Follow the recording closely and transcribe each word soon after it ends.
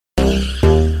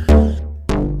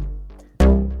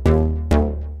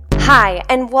Hi,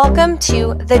 and welcome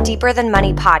to the Deeper Than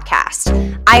Money podcast.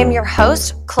 I am your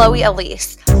host, Chloe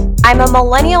Elise. I'm a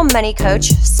millennial money coach,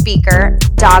 speaker,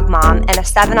 dog mom, and a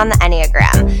 7 on the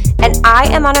Enneagram, and I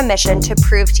am on a mission to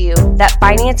prove to you that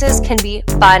finances can be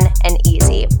fun and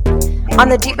easy. On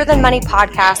the Deeper Than Money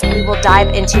podcast, we will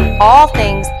dive into all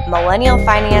things millennial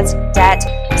finance, debt,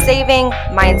 saving,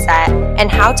 mindset, and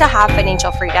how to have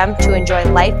financial freedom to enjoy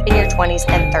life in your 20s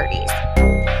and 30s.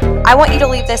 I want you to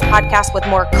leave this podcast with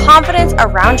more confidence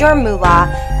around your moolah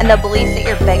and the belief that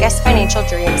your biggest financial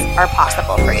dreams are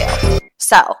possible for you.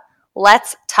 So,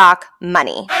 let's talk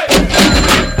money.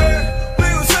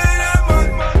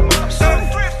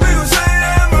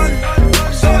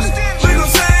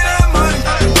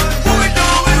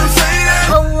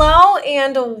 Hello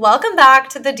and welcome back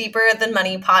to the Deeper Than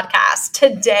Money podcast.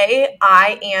 Today,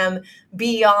 I am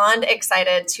beyond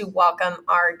excited to welcome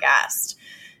our guest,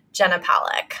 Jenna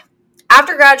Palick.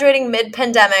 After graduating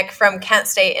mid-pandemic from Kent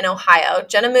State in Ohio,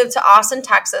 Jenna moved to Austin,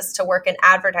 Texas to work in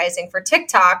advertising for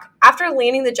TikTok after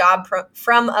landing the job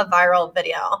from a viral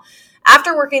video.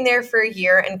 After working there for a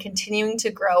year and continuing to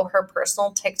grow her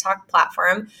personal TikTok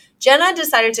platform, Jenna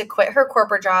decided to quit her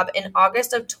corporate job in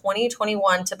August of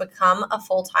 2021 to become a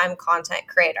full-time content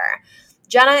creator.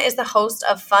 Jenna is the host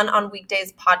of Fun on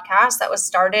Weekdays podcast that was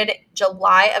started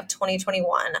July of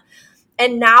 2021.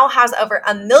 And now has over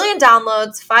 1 million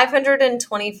downloads,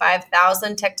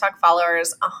 525,000 TikTok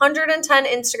followers, 110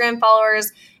 Instagram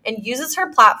followers, and uses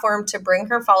her platform to bring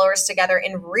her followers together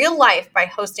in real life by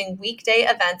hosting weekday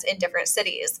events in different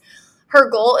cities. Her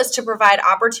goal is to provide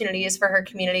opportunities for her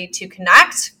community to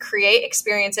connect, create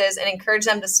experiences, and encourage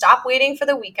them to stop waiting for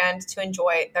the weekend to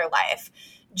enjoy their life.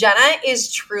 Jenna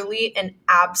is truly an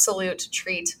absolute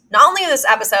treat, not only in this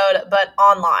episode, but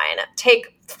online.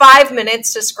 Take 5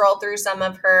 minutes to scroll through some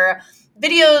of her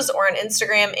videos or on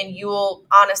Instagram, and you will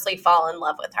honestly fall in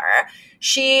love with her.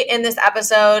 She, in this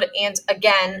episode, and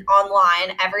again,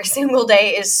 online every single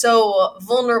day, is so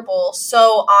vulnerable,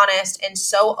 so honest, and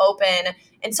so open,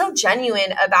 and so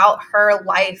genuine about her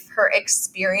life, her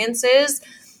experiences.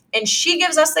 And she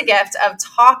gives us the gift of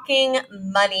talking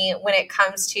money when it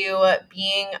comes to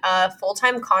being a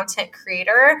full-time content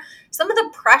creator, some of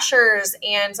the pressures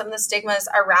and some of the stigmas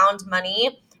around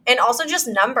money, and also just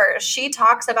numbers. She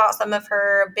talks about some of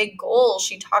her big goals.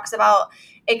 She talks about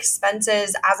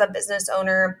expenses as a business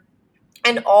owner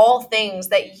and all things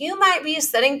that you might be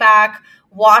sitting back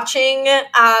watching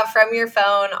from your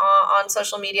phone on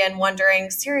social media and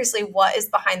wondering, seriously, what is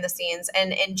behind the scenes?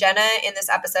 And Jenna in this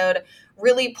episode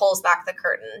really pulls back the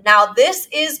curtain. Now, this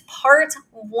is part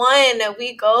 1.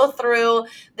 We go through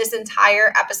this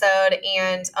entire episode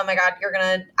and oh my God, you're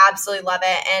going to absolutely love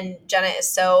it. And Jenna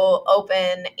is so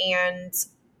open and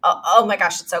oh my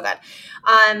gosh, it's so good.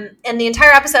 And the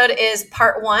entire episode is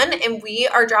part 1, and we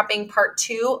are dropping part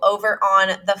 2 over on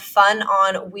the Fun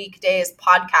on Weekdays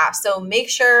podcast. So make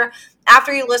sure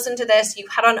after you listen to this, you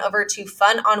head on over to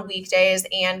Fun on Weekdays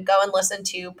and go and listen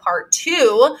to part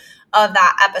 2 of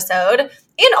that episode.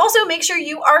 And also make sure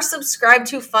you are subscribed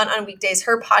to Fun on Weekdays.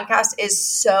 Her podcast is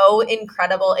so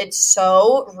incredible. It's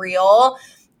so real.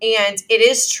 And it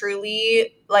is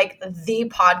truly like the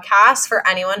podcast for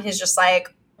anyone who's just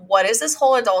like, what is this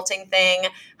whole adulting thing?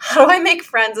 How do I make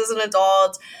friends as an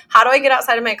adult? How do I get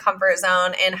outside of my comfort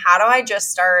zone? And how do I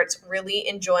just start really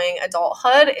enjoying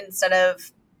adulthood instead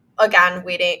of, again,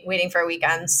 waiting for a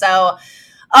weekend? So,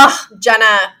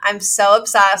 Jenna, I'm so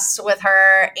obsessed with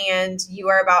her, and you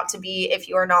are about to be if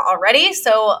you are not already.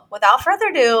 So without further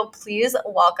ado, please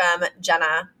welcome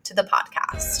Jenna to the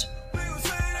podcast.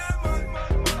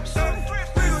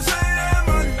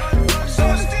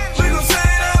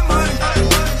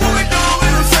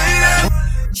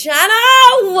 Jenna,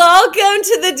 welcome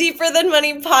to the Deeper Than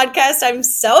Money podcast. I'm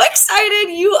so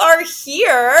excited you are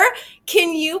here.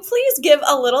 Can you please give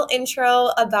a little intro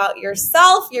about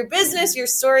yourself, your business, your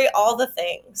story, all the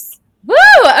things? Woo!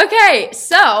 Okay,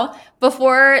 so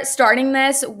before starting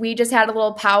this, we just had a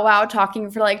little powwow talking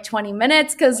for like 20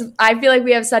 minutes because I feel like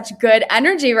we have such good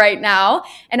energy right now.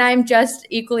 And I'm just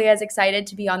equally as excited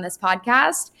to be on this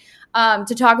podcast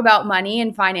to talk about money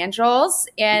and financials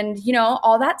and, you know,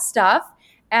 all that stuff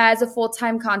as a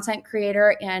full-time content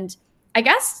creator and I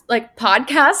guess like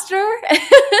podcaster. Yeah.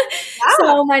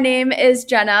 So my name is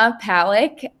Jenna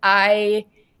Palick. I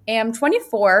am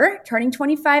 24, turning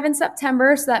 25 in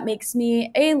September. So that makes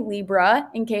me a Libra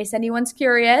in case anyone's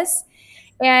curious.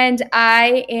 And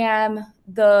I am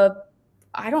the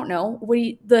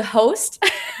host.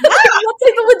 What's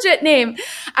like the legit name?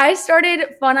 I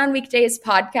started Fun on Weekdays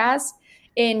podcast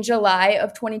in July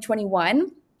of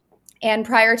 2021. And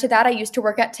prior to that, I used to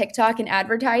work at TikTok in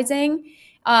advertising.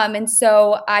 And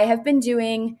so I have been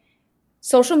doing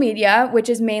social media, which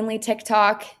is mainly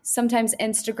TikTok, sometimes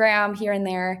Instagram here and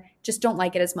there, just don't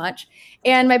like it as much.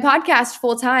 And my podcast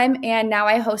full time. And now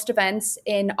I host events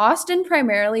in Austin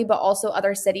primarily, but also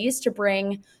other cities to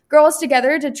bring girls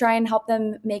together to try and help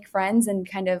them make friends and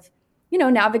kind of,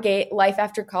 navigate life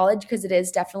after college, because it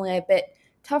is definitely a bit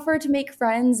tougher to make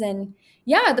friends. And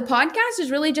yeah, the podcast is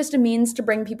really just a means to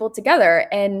bring people together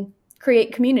and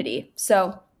create community.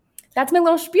 So that's my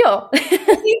little spiel.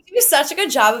 You do such a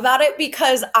good job about it,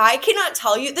 because I cannot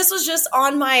tell you, this was just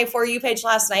on my For You page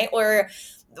last night, where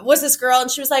was this girl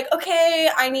and she was like, okay,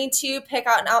 I need to pick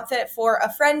out an outfit for a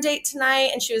friend date tonight.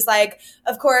 And she was like,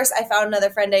 of course, I found another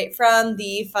friend date from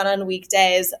the Fun on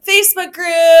Weekdays Facebook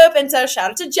group. And so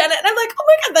shout out to Jenna. And I'm like, oh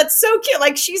my God, that's so cute.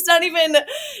 Like she's not even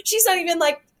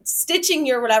like stitching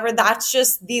you or whatever. That's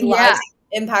just the lives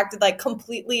impacted like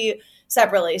completely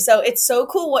separately. So it's so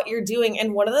cool what you're doing.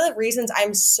 And one of the reasons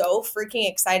I'm so freaking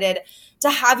excited to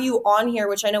have you on here,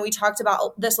 which I know we talked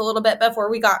about this a little bit before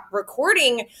we got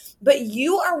recording, but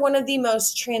you are one of the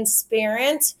most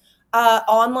transparent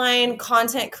online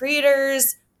content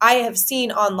creators I have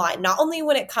seen online, not only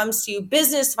when it comes to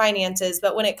business finances,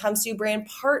 but when it comes to brand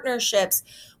partnerships,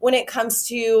 when it comes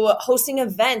to hosting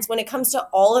events, when it comes to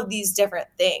all of these different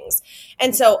things.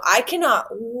 And so I cannot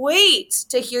wait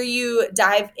to hear you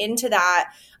dive into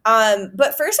that.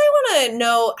 But first I want to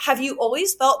know, have you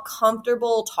always felt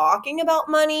comfortable talking about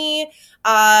money?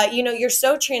 You're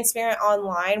so transparent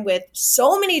online with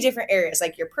so many different areas,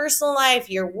 like your personal life,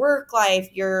 your work life,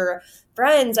 your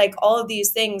friends, like all of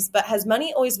these things. But has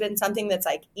money always been something that's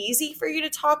like easy for you to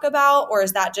talk about? Or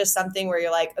is that just something where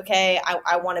you're like, okay,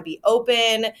 I want to be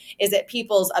open? Is it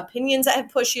people's opinions that have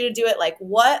pushed you to do it? Like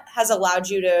what has allowed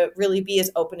you to really be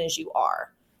as open as you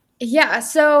are? Yeah.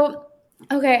 So,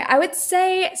 okay, I would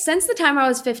say since the time I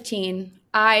was 15,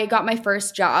 I got my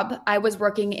first job. I was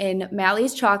working in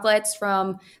Mally's Chocolates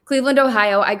from Cleveland,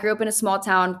 Ohio. I grew up in a small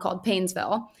town called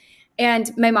Painesville.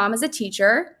 And my mom is a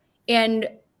teacher. And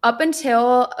up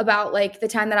until about like the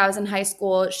time that I was in high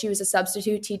school, she was a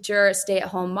substitute teacher, a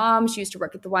stay-at-home mom. She used to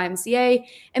work at the YMCA.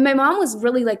 And my mom was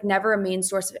really like never a main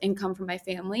source of income for my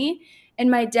family.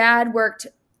 And my dad worked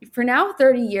for now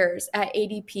 30 years at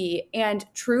ADP. And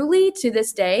truly to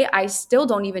this day, I still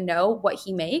don't even know what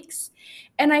he makes.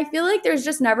 And I feel like there's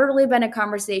just never really been a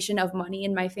conversation of money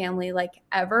in my family, like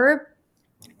ever.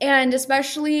 And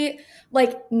especially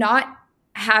like not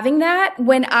having that,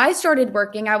 when I started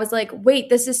working, I was like, wait,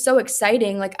 this is so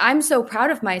exciting. Like, I'm so proud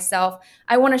of myself.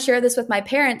 I want to share this with my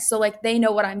parents so like they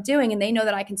know what I'm doing and they know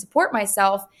that I can support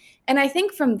myself. And I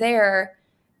think from there,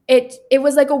 it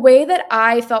was like a way that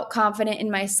I felt confident in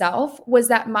myself, was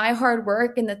that my hard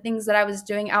work and the things that I was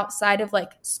doing outside of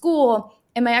like school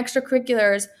and my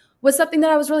extracurriculars was something that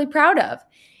I was really proud of.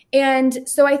 And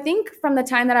so I think from the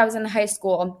time that I was in high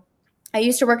school, I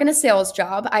used to work in a sales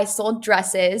job. I sold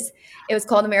dresses. It was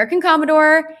called American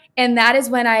Commodore. And that is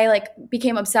when I like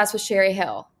became obsessed with Sherry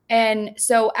Hill. And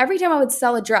so every time I would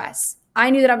sell a dress,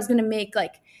 I knew that I was going to make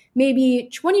like maybe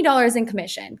 $20 in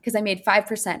commission because I made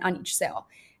 5% on each sale.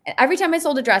 And every time I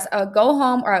sold a dress, I would go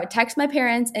home or I would text my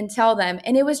parents and tell them.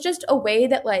 And it was just a way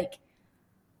that like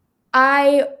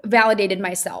I validated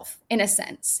myself in a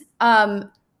sense.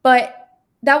 But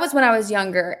that was when I was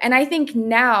younger. And I think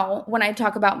now when I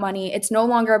talk about money, it's no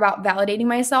longer about validating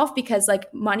myself, because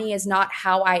like money is not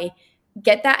how I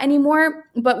get that anymore.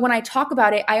 But when I talk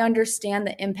about it, I understand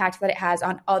the impact that it has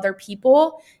on other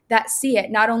people that see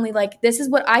it. Not only like, this is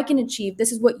what I can achieve,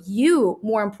 this is what you,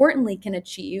 more importantly, can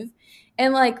achieve.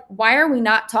 And like, why are we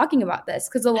not talking about this?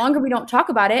 Because the longer we don't talk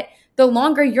about it, the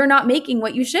longer you're not making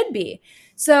what you should be.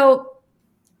 So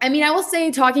I mean, I will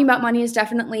say talking about money is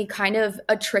definitely kind of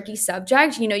a tricky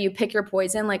subject. You pick your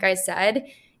poison, like I said,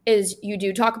 is you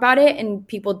do talk about it and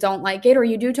people don't like it, or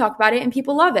you do talk about it and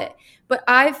people love it. But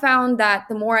I've found that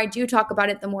the more I do talk about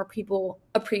it, the more people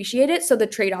appreciate it. So the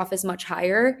trade-off is much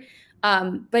higher.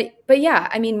 But yeah,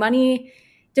 I mean, money,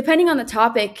 depending on the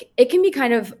topic, it can be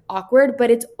kind of awkward, but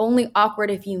it's only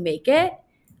awkward if you make it.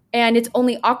 And it's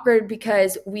only awkward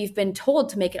because we've been told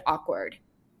to make it awkward.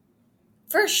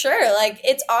 For sure. Like,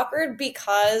 it's awkward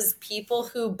because people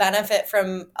who benefit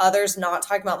from others not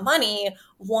talking about money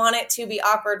want it to be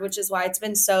awkward, which is why it's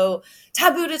been so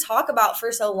taboo to talk about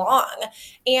for so long.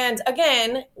 And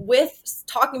again, with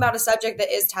talking about a subject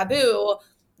that is taboo,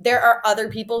 there are other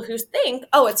people who think,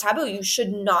 oh, it's taboo, you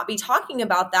should not be talking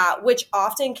about that, which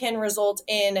often can result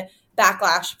in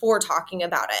backlash for talking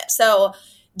about it. So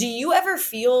do you ever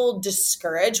feel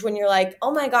discouraged when you're like,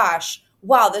 oh my gosh,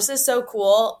 wow, this is so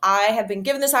cool. I have been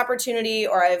given this opportunity,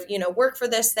 or I've, worked for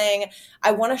this thing.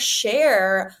 I want to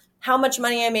share how much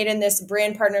money I made in this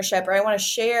brand partnership, or I want to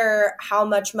share how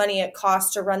much money it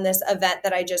costs to run this event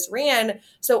that I just ran,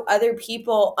 so other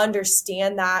people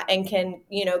understand that and can,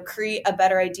 create a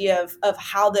better idea of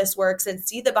how this works and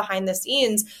see the behind the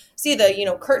scenes, see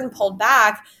the, curtain pulled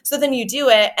back. So then you do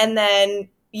it and then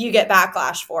you get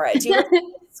backlash for it. Do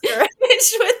you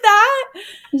discouraged with that?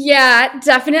 Yeah,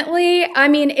 definitely. I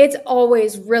mean, it's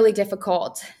always really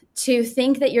difficult to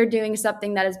think that you're doing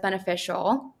something that is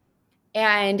beneficial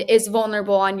and is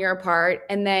vulnerable on your part,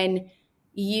 and then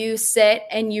you sit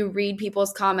and you read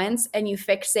people's comments and you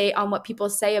fixate on what people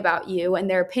say about you and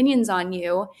their opinions on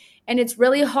you, and it's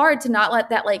really hard to not let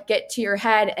that get to your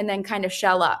head and then kind of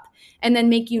shell up and then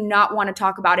make you not want to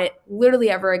talk about it literally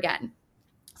ever again.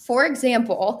 For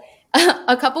example,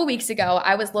 a couple weeks ago,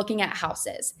 I was looking at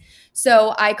houses.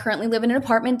 So I currently live in an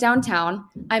apartment downtown.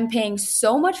 I'm paying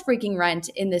so much freaking rent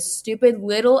in this stupid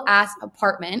little ass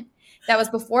apartment. That was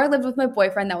before I lived with my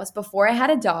boyfriend. That was before I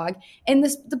had a dog. And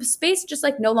the space just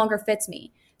no longer fits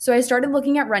me. So I started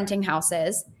looking at renting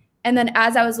houses. And then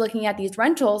as I was looking at these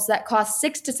rentals that cost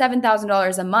 $6,000 to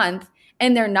 $7,000 a month,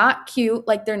 and they're not cute,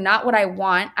 they're not what I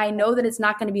want. I know that it's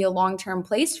not going to be a long-term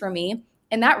place for me.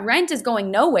 And that rent is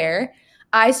going nowhere.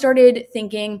 I started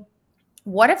thinking,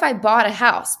 what if I bought a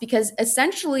house? Because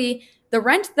essentially the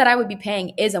rent that I would be paying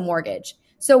is a mortgage.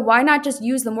 So why not just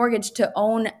use the mortgage to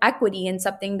own equity in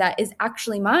something that is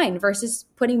actually mine versus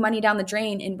putting money down the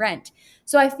drain in rent?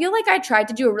 So I feel like I tried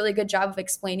to do a really good job of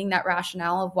explaining that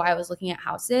rationale of why I was looking at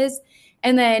houses.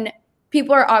 And then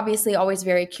people are obviously always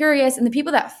very curious. And the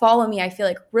people that follow me, I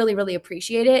feel really, really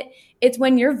appreciate it. It's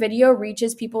when your video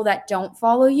reaches people that don't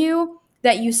follow you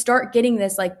that you start getting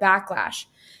this backlash.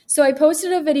 So I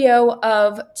posted a video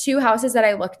of 2 houses that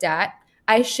I looked at.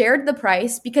 I shared the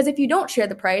price, because if you don't share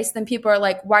the price, then people are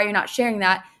like, why are you not sharing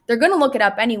that? They're going to look it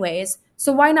up anyways.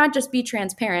 So why not just be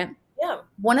transparent? Yeah.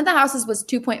 One of the houses was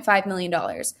 $2.5 million,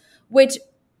 which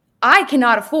I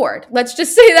cannot afford. Let's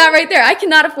just say that right there. I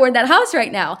cannot afford that house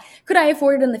right now. Could I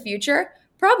afford it in the future?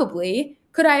 Probably.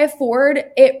 Could I afford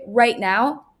it right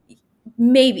now?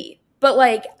 Maybe.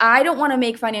 But I don't want to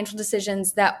make financial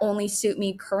decisions that only suit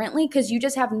me currently, because you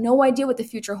just have no idea what the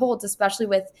future holds, especially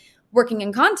with working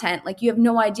in content. You have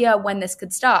no idea when this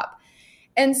could stop.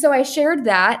 And so I shared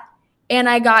that, and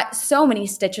I got so many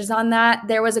stitches on that.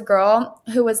 There was a girl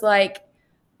who was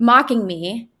mocking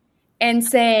me and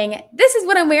saying, this is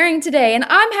what I'm wearing today, and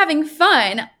I'm having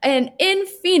fun and in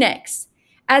Phoenix.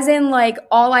 As in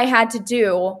all I had to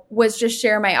do was just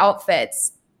share my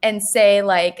outfits and say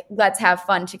let's have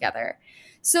fun together.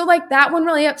 So that one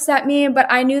really upset me, but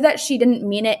I knew that she didn't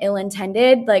mean it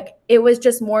ill-intended. It was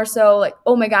just more so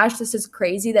oh my gosh, this is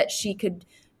crazy that she could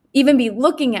even be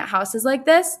looking at houses like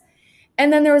this.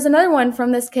 And then there was another one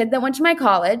from this kid that went to my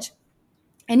college,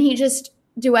 and he just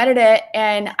duetted it.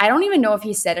 And I don't even know if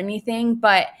he said anything,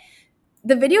 but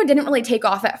the video didn't really take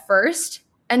off at first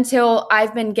until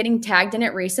I've been getting tagged in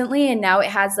it recently. And now it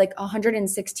has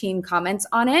 116 comments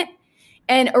on it.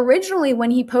 And originally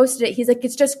when he posted it, he's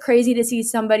it's just crazy to see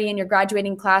somebody in your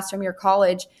graduating class from your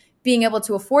college being able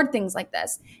to afford things like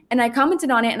this. And I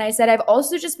commented on it and I said, I've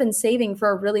also just been saving for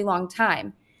a really long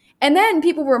time. And then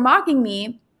people were mocking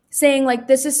me, saying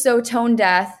this is so tone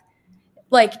deaf.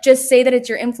 Just say that it's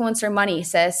your influencer money,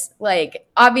 sis.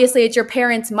 Obviously it's your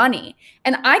parents' money.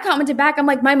 And I commented back, I'm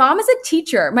my mom is a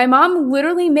teacher. My mom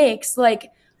literally makes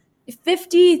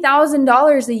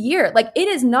 $50,000 a year. It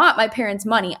is not my parents'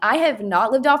 money. I have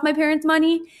not lived off my parents'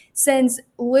 money since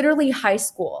literally high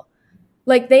school.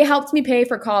 They helped me pay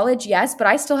for college, yes, but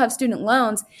I still have student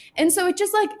loans. And so it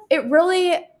just it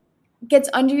really gets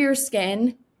under your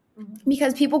skin,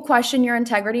 because people question your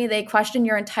integrity. They question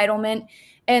your entitlement.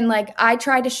 And I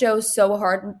try to show so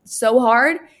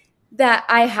hard that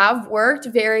I have worked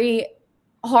very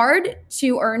hard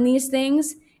to earn these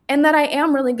things, and that I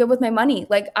am really good with my money.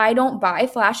 I don't buy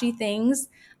flashy things.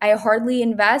 I hardly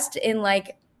invest in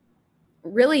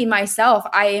really myself.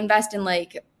 I invest in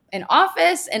an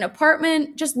office, an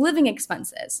apartment, just living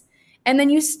expenses. And then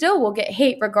you still will get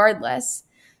hate regardless.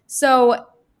 So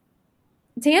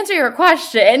to answer your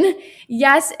question,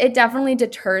 yes, it definitely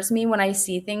deters me when I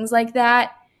see things like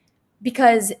that,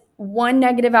 because one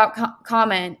negative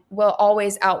comment will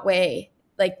always outweigh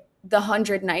the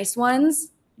 100 nice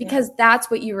ones, because that's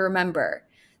what you remember.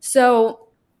 So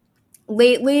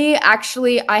lately,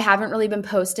 actually, I haven't really been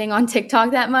posting on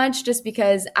TikTok that much, just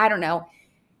because, I don't know,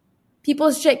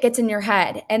 people's shit gets in your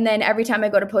head. And then every time I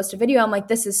go to post a video, I'm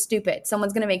this is stupid.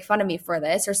 Someone's going to make fun of me for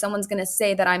this, or someone's going to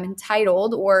say that I'm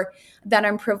entitled or that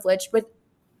I'm privileged. But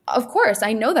of course,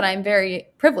 I know that I'm very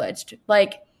privileged.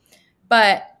 But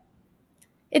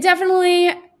it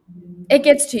definitely, it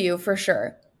gets to you for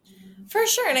sure. For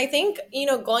sure. And I think,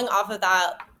 going off of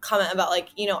that comment about like,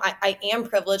 I am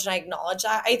privileged and I acknowledge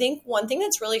that. I think one thing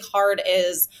that's really hard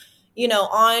is,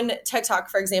 on TikTok,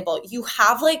 for example, you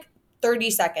have like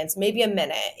 30 seconds, maybe a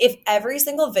minute. If every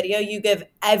single video you give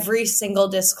every single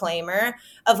disclaimer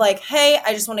of like, hey,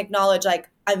 I just want to acknowledge like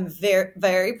I'm very,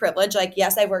 very privileged. Like,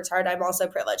 yes, I worked hard. I'm also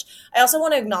privileged. I also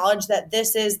want to acknowledge that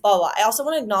this is blah, blah. I also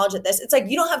want to acknowledge that it's like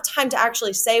you don't have time to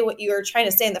actually say what you were trying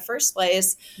to say in the first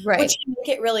place, Right. which can make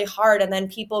it really hard. And then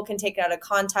people can take it out of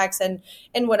context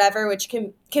and whatever, which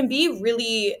can be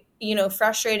really,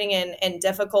 frustrating and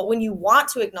difficult when you want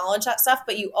to acknowledge that stuff,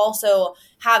 but you also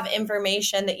have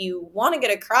information that you want to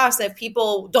get across. If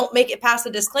people don't make it past the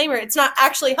disclaimer, it's not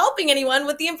actually helping anyone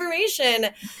with the information.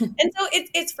 And so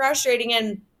it's frustrating.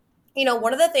 And,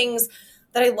 one of the things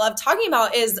that I love talking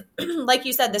about is, like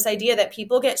you said, this idea that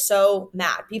people get so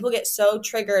mad, people get so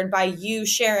triggered by you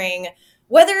sharing,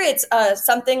 whether it's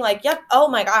something like, yep, oh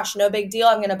my gosh, no big deal,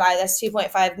 I'm going to buy this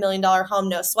 $2.5 million home,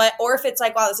 no sweat. Or if it's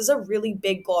like, wow, this is a really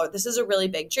big goal, this is a really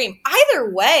big dream. Either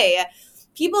way,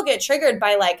 people get triggered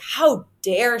by like, how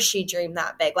dare she dream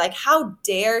that big? Like, how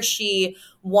dare she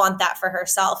want that for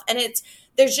herself? And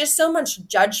there's just so much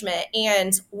judgment.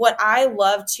 And what I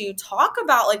love to talk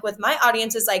about like with my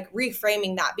audience is like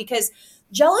reframing that, because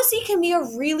jealousy can be a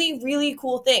really, really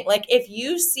cool thing. Like if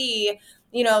you see,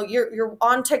 you're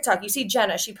on TikTok, you see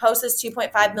Jenna, she posts this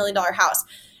 $2.5 million house.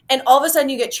 And all of a sudden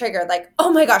you get triggered like,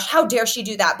 oh my gosh, how dare she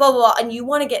do that? Blah, blah, blah. And you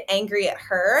want to get angry at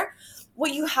her.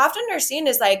 What you have to understand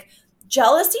is like,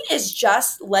 jealousy is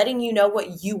just letting you know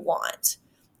what you want.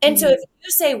 And so if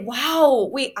you say, wow,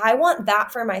 wait, I want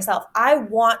that for myself. I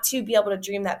want to be able to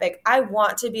dream that big. I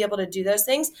want to be able to do those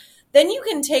things. Then you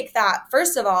can take that,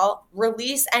 first of all,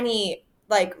 release any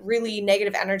like really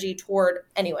negative energy toward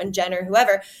anyone, Jen or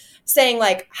whoever, saying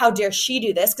like, how dare she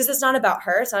do this? Because it's not about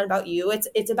her. It's not about you.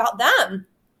 It's about them.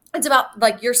 It's about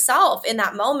like yourself in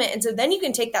that moment. And so then you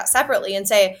can take that separately and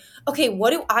say, okay,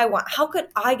 what do I want? How could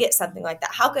I get something like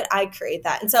that? How could I create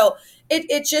that? And so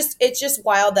it's just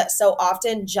wild that so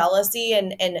often jealousy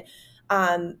and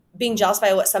being jealous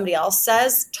by what somebody else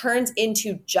says turns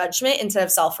into judgment instead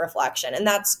of self-reflection. And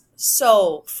that's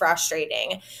so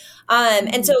frustrating.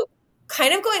 And so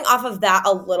kind of going off of that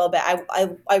a little bit,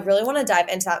 I really want to dive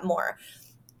into that more.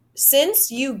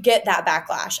 Since you get that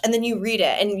backlash and then you read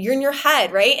it and you're in your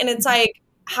head, right? And it's like,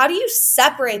 how do you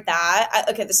separate that?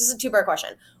 Okay, this is a two-part question.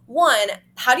 One,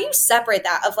 how do you separate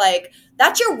that of like,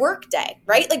 that's your work day,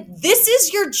 right? Like this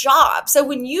is your job. So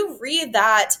when you read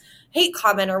that hate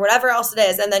comment or whatever else it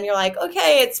is, and then you're like,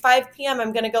 okay, it's 5 p.m.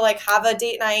 I'm going to go like have a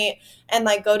date night and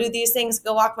like go do these things,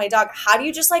 go walk my dog. How do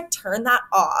you just like turn that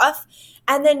off?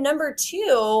 And then number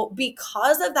two,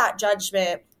 because of that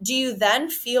judgment, do you then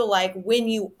feel like when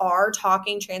you are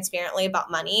talking transparently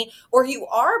about money or you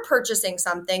are purchasing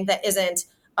something that isn't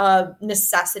a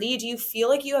necessity, do you feel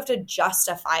like you have to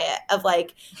justify it of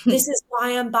like, this is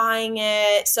why I'm buying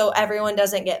it so everyone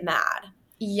doesn't get mad?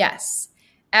 Yes,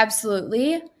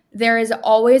 absolutely. There is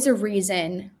always a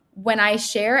reason when I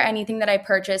share anything that I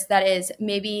purchase that is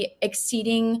maybe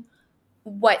exceeding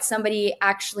what somebody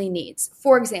actually needs.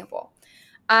 For example,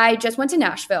 I just went to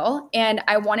Nashville and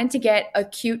I wanted to get a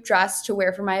cute dress to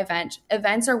wear for my event.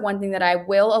 Events are one thing that I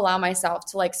will allow myself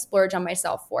to like splurge on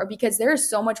myself for, because there is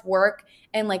so much work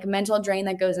and like mental drain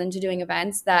that goes into doing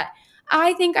events that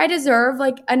I think I deserve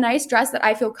like a nice dress that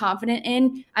I feel confident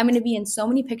in. I'm going to be in so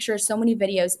many pictures, so many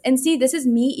videos. And see, this is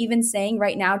me even saying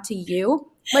right now to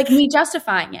you, like me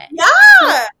justifying it.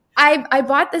 Yeah. I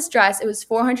bought this dress. It was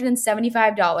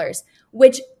 $475,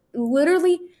 which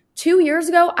literally 2 years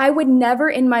ago, I would never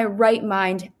in my right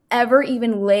mind ever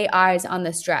even lay eyes on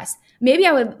this dress. Maybe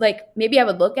I would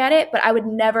look at it, but I would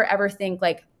never ever think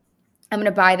like I'm going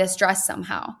to buy this dress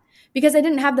somehow, because I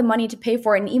didn't have the money to pay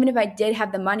for it. And even if I did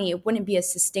have the money, it wouldn't be a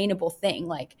sustainable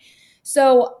thing.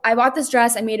 So I bought this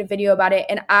dress, I made a video about it,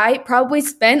 and I probably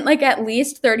spent like at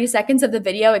least 30 seconds of the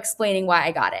video explaining why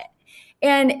I got it.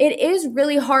 And it is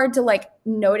really hard to like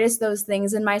notice those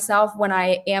things in myself when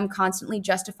I am constantly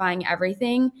justifying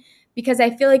everything, because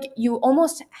I feel like you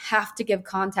almost have to give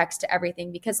context to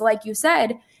everything, because like you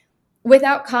said,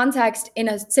 without context in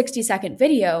a 60-second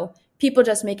video, people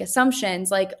just make assumptions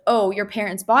like, oh, your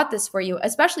parents bought this for you,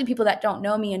 especially people that don't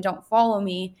know me and don't follow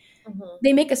me. Mm-hmm.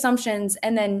 They make assumptions,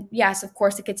 and then yes, of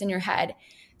course it gets in your head.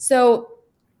 So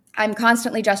I'm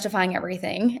constantly justifying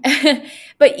everything.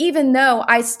 But even though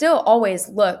I still always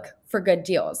look for good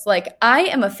deals, like I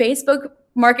am a Facebook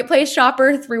marketplace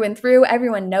shopper through and through.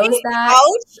 Everyone knows that.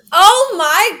 Ouch. Oh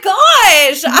my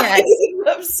gosh. Yes.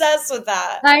 I'm obsessed with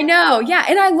that. I know. Yeah.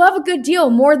 And I love a good deal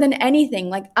more than anything.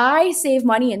 Like I save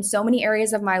money in so many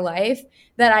areas of my life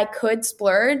that I could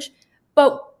splurge,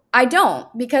 But I don't,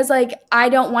 because like I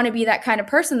don't want to be that kind of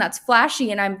person that's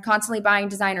flashy and I'm constantly buying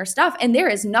designer stuff. And there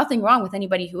is nothing wrong with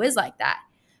anybody who is like that.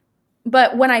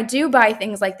 But when I do buy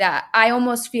things like that, I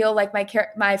almost feel like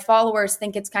my followers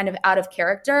think it's kind of out of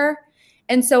character.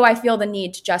 And so I feel the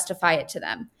need to justify it to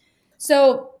them.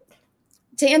 So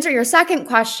to answer your second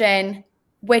question,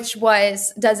 which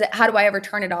was, how do I ever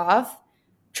turn it off?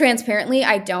 Transparently,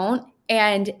 I don't.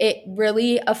 And it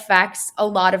really affects a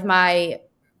lot of my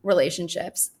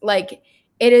relationships. Like,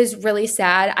 it is really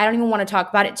sad. I don't even want to talk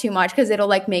about it too much because it'll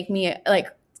like make me like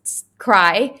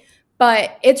cry.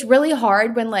 But it's really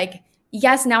hard when like,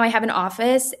 yes, now I have an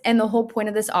office and the whole point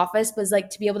of this office was like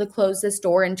to be able to close this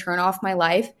door and turn off my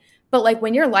life. But like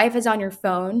when your life is on your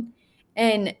phone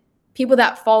and people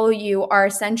that follow you are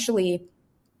essentially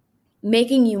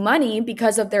making you money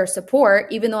because of their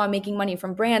support, even though I'm making money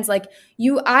from brands, like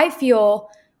I feel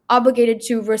obligated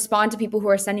to respond to people who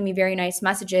are sending me very nice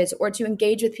messages or to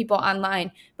engage with people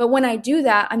online. But when I do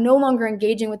that, I'm no longer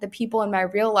engaging with the people in my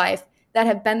real life that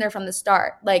have been there from the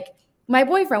start. Like my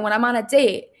boyfriend, when I'm on a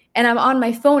date and I'm on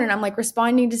my phone and I'm like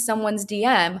responding to someone's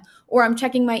DM or I'm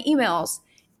checking my emails,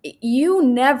 you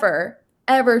never,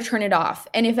 ever turn it off.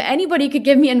 And if anybody could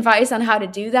give me advice on how to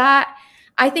do that,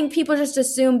 I think people just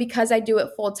assume because I do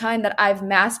it full time that I've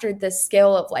mastered this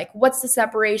skill of like, what's the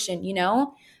separation, you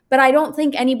know? But I don't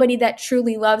think anybody that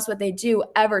truly loves what they do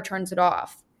ever turns it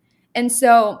off. And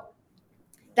so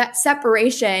that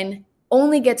separation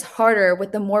only gets harder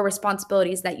with the more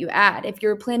responsibilities that you add. If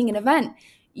you're planning an event,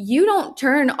 you don't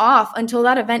turn off until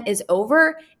that event is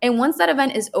over. And once that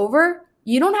event is over,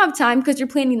 you don't have time because you're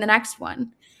planning the next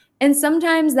one. And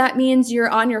sometimes that means you're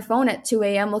on your phone at 2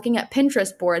 a.m. looking at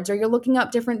Pinterest boards, or you're looking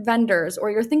up different vendors,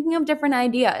 or you're thinking of different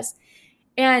ideas.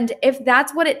 And if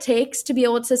that's what it takes to be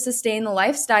able to sustain the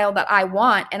lifestyle that I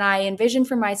want and I envision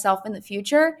for myself in the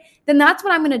future, then that's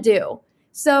what I'm going to do.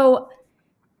 So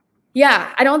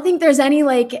yeah, I don't think there's any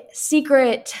like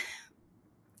secret,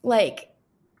 like,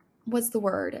 what's the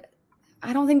word?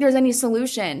 I don't think there's any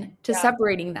solution to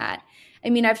separating that. I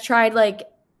mean, I've tried like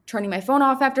turning my phone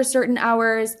off after certain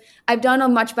hours. I've done a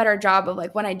much better job of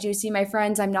like when I do see my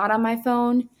friends, I'm not on my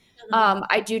phone.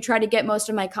 I do try to get most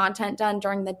of my content done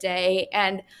during the day.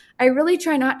 And I really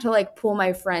try not to like pull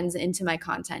my friends into my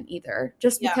content either,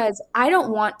 just because I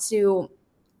don't want to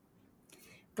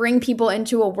bring people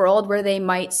into a world where they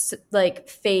might like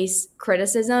face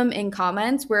criticism in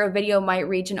comments, where a video might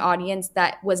reach an audience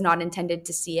that was not intended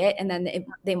to see it. And then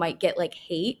they might get like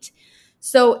hate.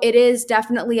 So it is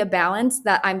definitely a balance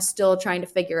that I'm still trying to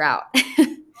figure out.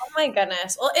 Oh my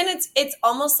goodness. Well, and it's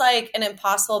almost like an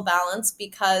impossible balance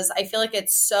because I feel like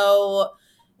it's so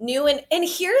new. And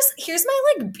here's my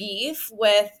like beef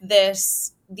with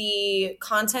the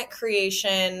content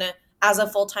creation as a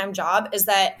full-time job is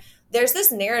that there's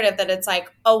this narrative that it's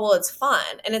like, oh, well, it's fun.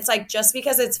 And it's like, just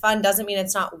because it's fun doesn't mean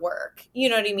it's not work. You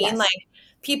know what I mean? Yes. Like,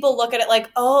 people look at it like,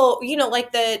 oh, you know,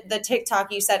 like the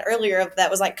TikTok you said earlier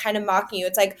that was like kind of mocking you.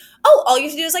 It's like, oh, all you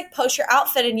have to do is like post your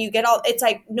outfit and you get all, it's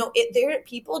like, no,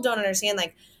 people don't understand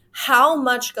like how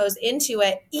much goes into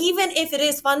it, even if it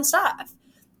is fun stuff,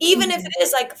 even if it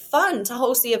is like fun to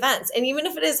host the events. And even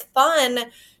if it is fun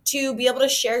to be able to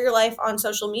share your life on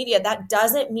social media, that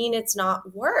doesn't mean it's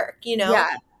not work, you know?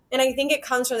 Yeah. And I think it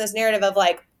comes from this narrative of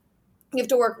like, you have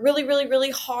to work really, really, really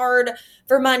hard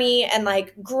for money and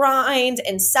like grind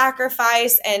and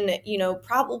sacrifice and, you know,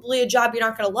 probably a job you're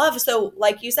not going to love. So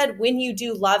like you said, when you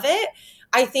do love it,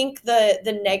 I think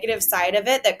the negative side of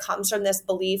it that comes from this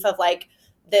belief of like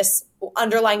this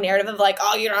underlying narrative of like,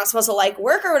 oh, you're not supposed to like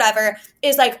work or whatever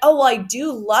is like, oh, well, I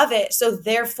do love it. So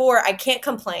therefore I can't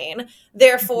complain.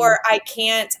 Therefore I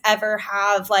can't ever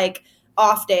have like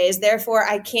off days. Therefore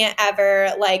I can't ever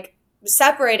like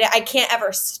separate it. I can't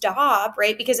ever stop,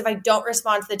 right? Because if I don't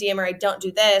respond to the DM or I don't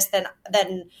do this,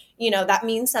 then you know, that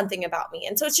means something about me.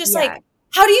 And so it's just like,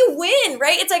 how do you win,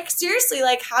 right? It's like, seriously,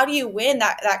 like, how do you win?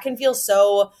 That can feel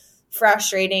so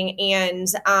frustrating. And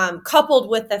coupled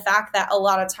with the fact that a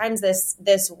lot of times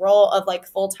this role of like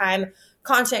full-time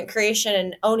content creation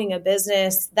and owning a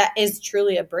business that is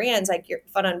truly a brand, like your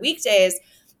Fun on Weekdays,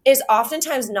 is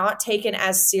oftentimes not taken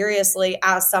as seriously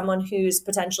as someone who's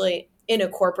potentially in a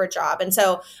corporate job. And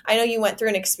so I know you went through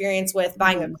an experience with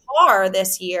buying a car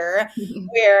this year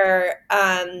where,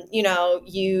 you know,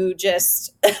 you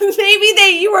just,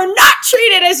 you were not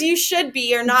treated as you should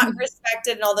be or not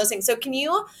respected and all those things. So can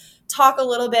you talk a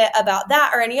little bit about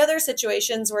that or any other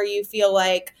situations where you feel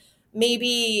like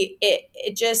maybe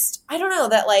it just, I don't know,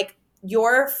 that like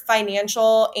your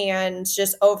financial and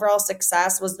just overall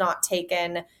success was not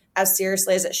taken as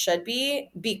seriously as it should be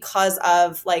because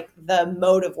of like the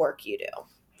mode of work you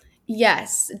do?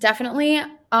 Yes, definitely.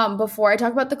 Before I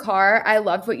talk about the car, I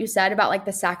loved what you said about like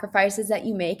the sacrifices that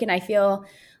you make. And I feel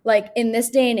like in this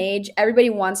day and age, everybody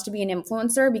wants to be an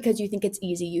influencer because you think it's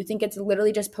easy. You think it's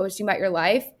literally just posting about your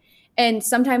life. And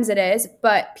sometimes it is,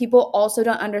 but people also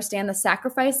don't understand the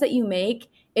sacrifice that you make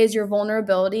is your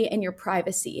vulnerability and your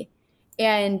privacy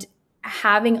and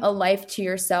having a life to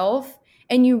yourself.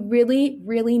 And you really,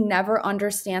 really never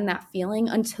understand that feeling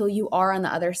until you are on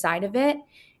the other side of it.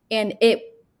 And it,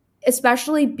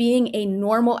 especially being a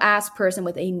normal ass person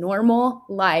with a normal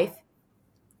life,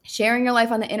 sharing your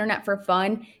life on the internet for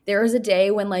fun, there is a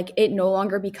day when like it no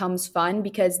longer becomes fun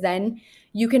because then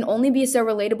you can only be so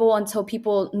relatable until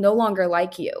people no longer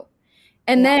like you.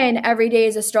 And then every day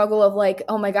is a struggle of like,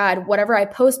 oh my God, whatever I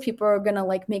post, people are going to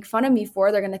like make fun of me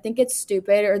for. They're going to think it's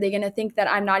stupid, or they're going to think that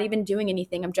I'm not even doing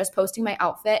anything. I'm just posting my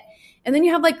outfit. And then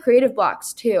you have like creative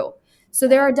blocks too. So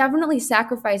there are definitely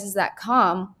sacrifices that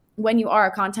come when you are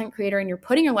a content creator and you're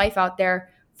putting your life out there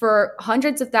for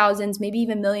hundreds of thousands, maybe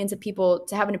even millions of people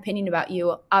to have an opinion about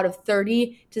you out of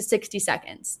 30 to 60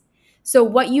 seconds. So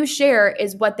what you share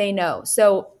is what they know.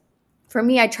 So for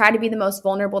me, I try to be the most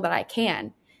vulnerable that I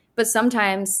can. But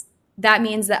sometimes that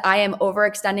means that I am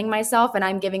overextending myself and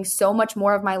I'm giving so much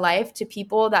more of my life to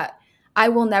people that I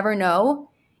will never know.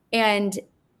 And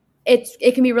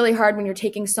it can be really hard when you're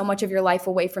taking so much of your life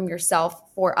away from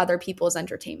yourself for other people's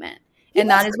entertainment. And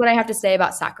that is what I have to say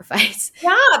about sacrifice.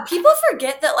 Yeah, people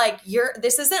forget that like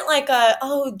this isn't like a,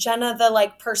 oh, Jenna the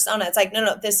like persona. It's like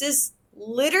no, this is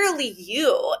literally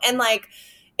you. And like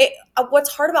what's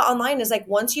hard about online is like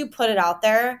once you put it out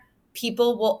there,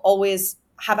 people will always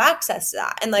have access to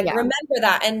that and like remember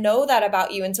that and know that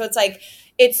about you. And so it's like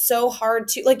it's so hard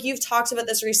to, like, you've talked about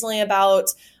this recently about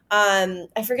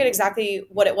I forget exactly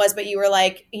what it was, but you were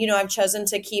like, you know, I've chosen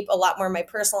to keep a lot more of my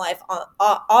personal life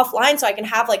offline so I can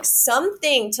have like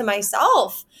something to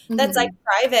myself that's like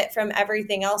private from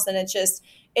everything else. And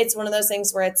it's one of those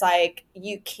things where it's like,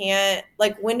 you can't,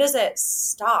 like, when does it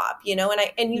stop, you know?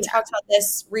 And you talked about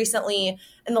this recently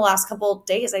in the last couple of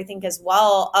days, I think as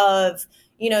well, of,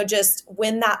 you know, just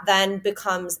when that then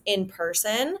becomes in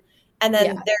person. And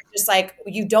then they're just like,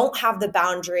 you don't have the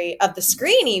boundary of the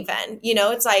screen even, you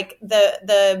know, it's like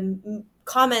the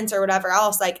comments or whatever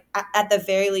else, like at the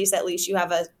very least, at least you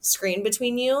have a screen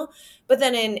between you. But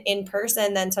then in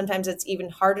person, then sometimes it's even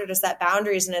harder to set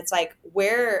boundaries. And it's like,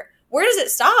 where does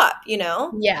it stop, you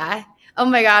know? Yeah. Oh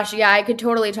my gosh. Yeah. I could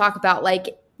totally talk about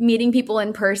like meeting people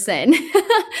in person.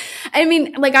 I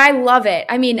mean, like, I love it.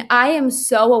 I mean, I am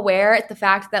so aware at the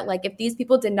fact that like if these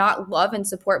people did not love and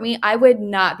support me, I would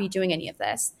not be doing any of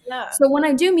this. Yeah. So when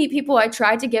I do meet people, I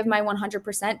try to give my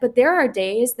 100%, but there are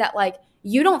days that like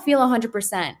you don't feel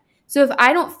 100%. So if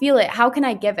I don't feel it, how can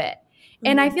I give it?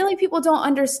 And I feel like people don't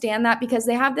understand that because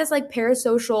they have this like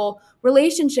parasocial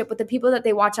relationship with the people that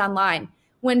they watch online.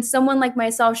 When someone like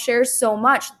myself shares so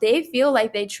much, they feel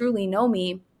like they truly know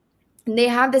me. And they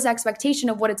have this expectation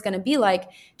of what it's going to be like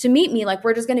to meet me. Like,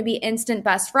 we're just going to be instant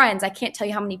best friends. I can't tell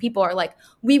you how many people are like,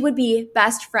 we would be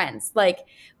best friends, like,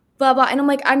 blah, blah. And I'm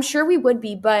like, I'm sure we would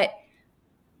be. But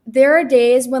there are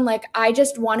days when like I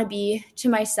just want to be to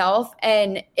myself.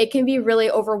 And it can be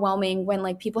really overwhelming when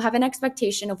like people have an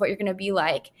expectation of what you're going to be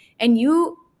like. And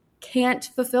you can't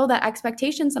fulfill that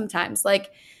expectation sometimes.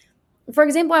 Like, for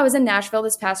example, I was in Nashville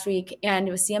this past week and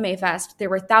it was CMA Fest. There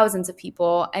were thousands of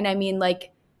people. And I mean,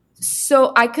 like,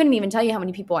 so I couldn't even tell you how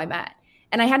many people I met.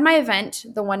 And I had my event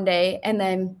the one day, and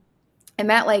then I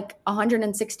met like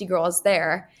 160 girls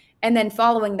there. And then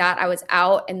following that, I was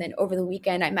out. And then over the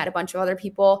weekend, I met a bunch of other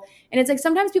people. And it's like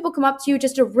sometimes people come up to you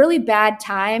just a really bad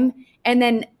time. And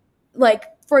then, like,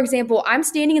 for example, I'm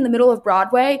standing in the middle of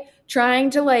Broadway trying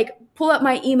to like pull up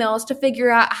my emails to figure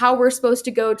out how we're supposed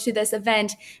to go to this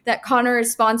event that Connor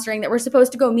is sponsoring, that we're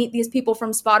supposed to go meet these people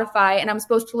from Spotify. And I'm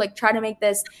supposed to like try to make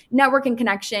this networking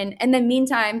connection. And then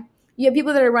meantime, you have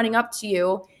people that are running up to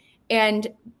you and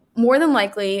more than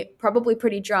likely probably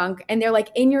pretty drunk. And they're like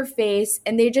in your face.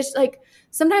 And they just like,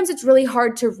 sometimes it's really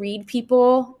hard to read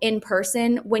people in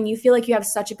person when you feel like you have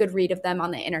such a good read of them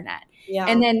on the internet. Yeah.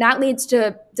 And then that leads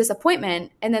to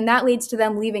disappointment. And then that leads to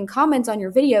them leaving comments on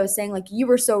your videos saying like, you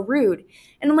were so rude.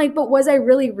 And I'm like, but was I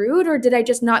really rude, or did I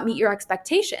just not meet your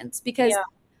expectations? Because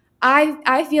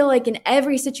I feel like in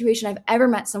every situation I've ever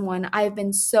met someone, I've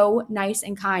been so nice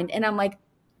and kind. And I'm like,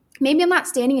 maybe I'm not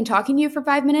standing and talking to you for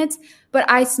 5 minutes, but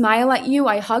I smile at you.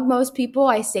 I hug most people.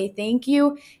 I say thank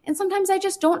you. And sometimes I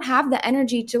just don't have the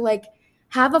energy to like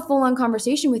have a full on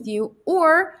conversation with you,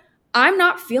 or I'm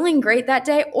not feeling great that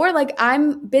day, or like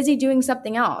I'm busy doing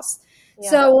something else. Yeah.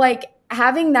 So like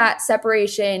having that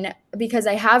separation, because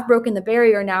I have broken the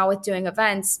barrier now with doing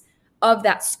events of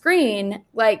that screen,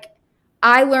 like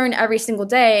I learn every single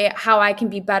day how I can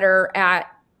be better at,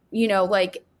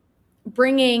 like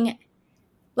bringing,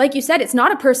 like you said, it's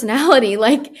not a personality.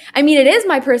 Like, I mean, it is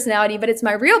my personality, but it's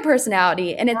my real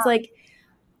personality. And it's like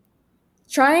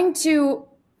trying to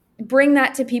bring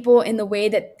that to people in the way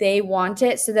that they want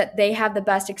it so that they have the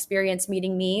best experience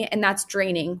meeting me. And that's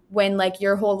draining when like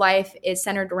your whole life is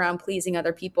centered around pleasing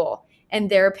other people and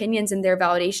their opinions and their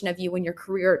validation of you when your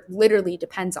career literally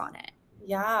depends on it.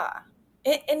 Yeah.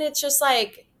 And it's just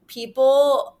like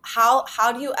people, how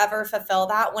do you ever fulfill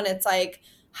that when it's like,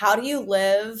 how do you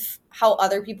live how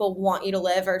other people want you to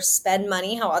live or spend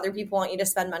money how other people want you to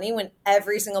spend money when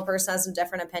every single person has a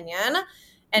different opinion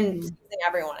and pleasing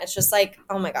everyone? It's just like,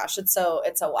 oh my gosh, it's so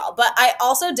wild. But I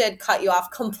also did cut you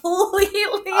off completely.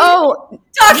 Oh,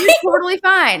 you're totally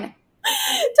fine.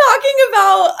 Talking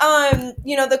about,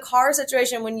 the car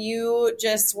situation when you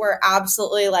just were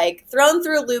absolutely like thrown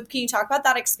through a loop. Can you talk about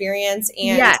that experience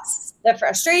and the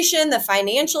frustration, the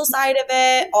financial side of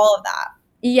it, all of that?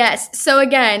 Yes. So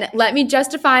again, let me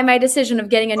justify my decision of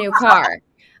getting a new car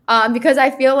because I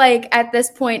feel like at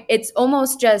this point, it's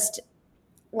almost just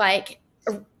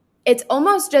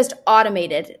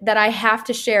automated that I have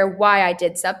to share why I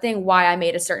did something, why I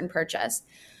made a certain purchase.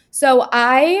 So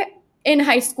in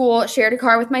high school, shared a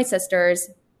car with my sisters.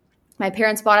 My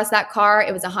parents bought us that car.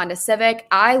 It was a Honda Civic.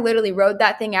 I literally rode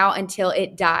that thing out until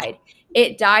it died.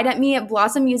 It died at me at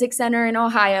Blossom Music Center in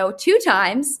Ohio 2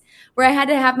 times, where I had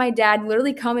to have my dad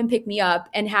literally come and pick me up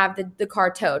and have the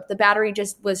car towed. The battery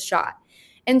just was shot.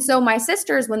 And so my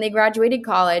sisters, when they graduated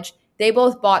college, they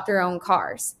both bought their own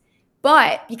cars.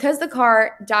 But because the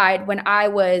car died when I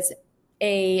was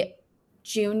a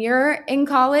junior in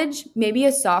college, maybe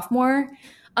a sophomore,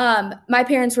 my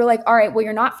parents were like, all right, well,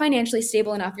 you're not financially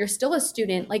stable enough. You're still a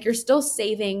student. Like you're still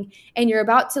saving and you're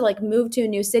about to like move to a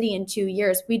new city in 2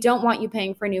 years. We don't want you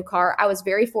paying for a new car. I was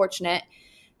very fortunate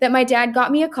that my dad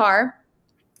got me a car,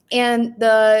 and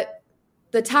the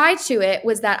tie to it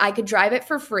was that I could drive it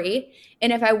for free.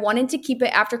 And if I wanted to keep it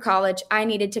after college, I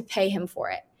needed to pay him for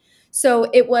it. So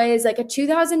it was like a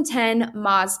 2010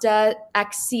 Mazda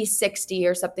XC60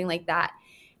 or something like that.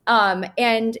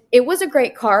 And it was a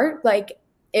great car. Like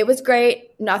it was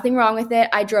great. Nothing wrong with it.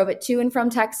 I drove it to and from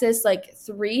Texas like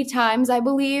 3 times, I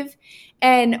believe.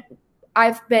 And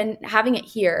I've been having it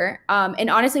here. And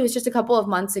honestly, it was just a couple of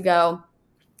months ago.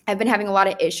 I've been having a lot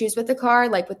of issues with the car,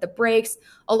 like with the brakes.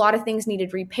 A lot of things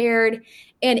needed repaired.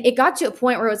 And it got to a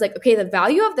point where it was like, okay, the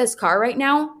value of this car right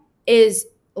now is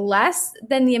less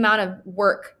than the amount of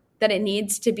work that it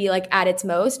needs to be like at its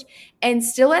most. And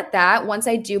still at that, once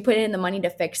I do put in the money to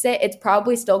fix it, it's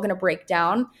probably still going to break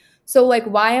down. So like,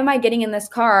 why am I getting in this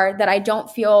car that I don't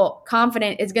feel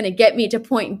confident is going to get me to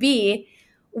point B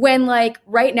when like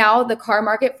right now the car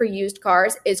market for used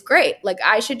cars is great? Like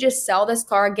I should just sell this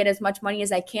car and get as much money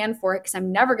as I can for it because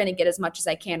I'm never going to get as much as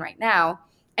I can right now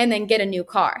and then get a new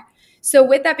car. So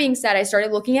with that being said, I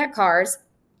started looking at cars.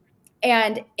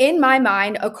 And in my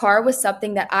mind, a car was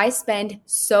something that I spend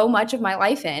so much of my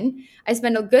life in. I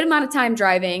spend a good amount of time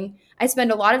driving. I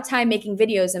spend a lot of time making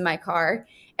videos in my car.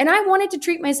 And I wanted to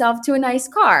treat myself to a nice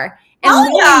car. And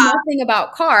knowing nothing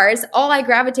about cars, all I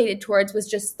gravitated towards was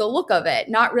just the look of it,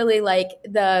 not really like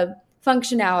the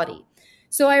functionality.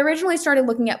 So I originally started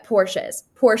looking at Porsches,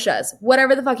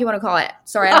 whatever the fuck you want to call it.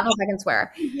 Sorry, I don't know if I can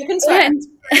swear. You can swear.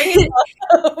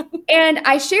 And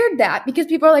I shared that because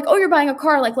people are like, oh, you're buying a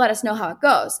car. Like, let us know how it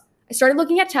goes. I started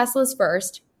looking at Teslas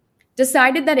first,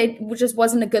 decided that it just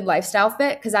wasn't a good lifestyle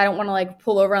fit because I don't want to like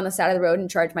pull over on the side of the road and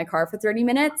charge my car for 30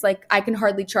 minutes. Like I can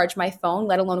hardly charge my phone,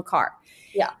 let alone a car.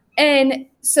 Yeah. And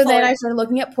so then I started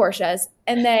looking at Porsches,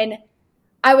 and then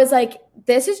I was like,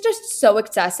 this is just so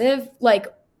excessive. Like,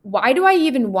 why do I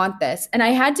even want this? And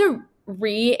I had to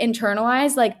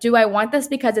re-internalize, like, do I want this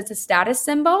because it's a status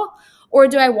symbol, or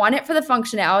do I want it for the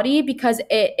functionality because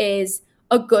it is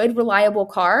a good, reliable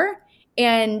car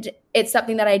and it's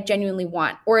something that I genuinely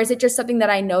want? Or is it just something that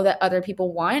I know that other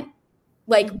people want?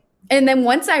 Like, and then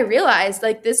once I realized,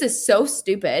 like, this is so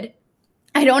stupid,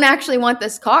 I don't actually want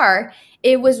this car.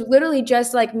 It was literally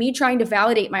just like me trying to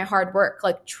validate my hard work,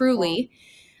 like truly.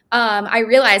 I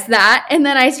realized that. And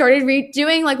then I started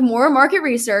doing like more market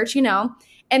research,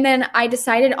 and then I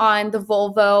decided on the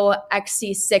Volvo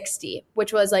XC60,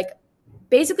 which was like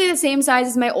basically the same size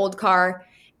as my old car.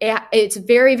 It's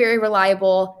very, very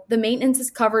reliable. The maintenance is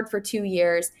covered for 2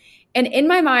 years. And in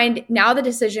my mind, now the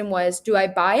decision was, do I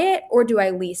buy it or do I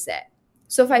lease it?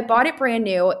 So if I bought it brand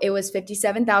new, it was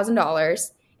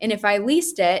 $57,000. And if I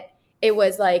leased it, it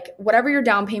was like whatever your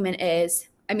down payment is.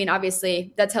 I mean,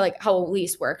 obviously, that's how a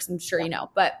lease works. I'm sure you know.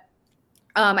 But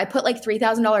I put like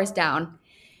 $3,000 down.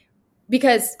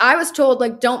 because I was told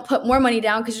like, don't put more money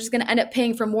down because you're just going to end up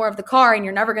paying for more of the car and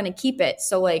you're never going to keep it.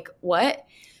 So like, what?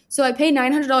 So I paid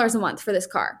 $900 a month for this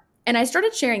car, and I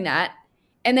started sharing that.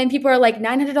 And then people are like,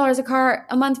 $900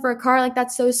 a month for a car? Like,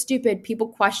 that's so stupid. People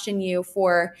question you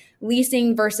for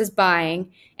leasing versus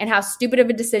buying and how stupid of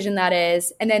a decision that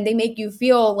is. And then they make you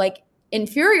feel like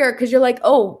inferior because you're like,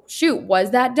 oh, shoot, was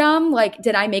that dumb? Like,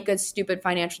 did I make a stupid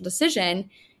financial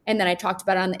decision? And then I talked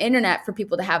about it on the internet for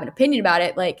people to have an opinion about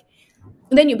it. Like,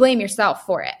 then you blame yourself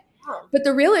for it. Oh. But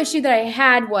the real issue that I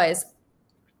had was,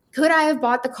 could I have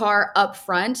bought the car up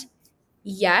front?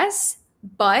 Yes.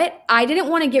 But I didn't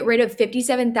want to get rid of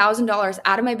 $57,000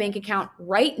 out of my bank account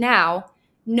right now,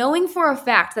 knowing for a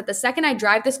fact that the second I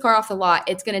drive this car off the lot,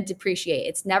 it's going to depreciate.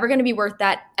 It's never going to be worth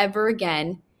that ever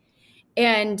again.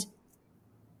 And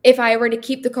if I were to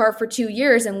keep the car for 2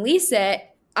 years and lease it,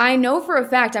 I know for a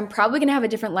fact I'm probably going to have a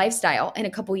different lifestyle in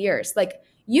a couple years. Like,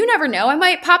 you never know. I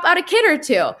might pop out a kid or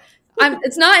two.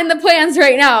 It's not in the plans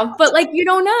right now, but like, you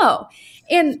don't know.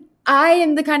 And I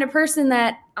am the kind of person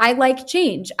that I like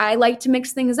change. I like to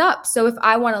mix things up. So if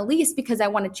I want to lease because I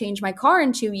want to change my car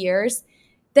in 2 years,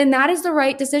 then that is the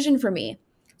right decision for me.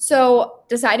 So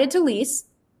decided to lease,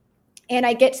 and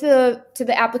I get to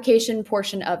the application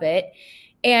portion of it.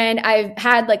 And I've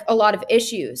had like a lot of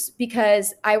issues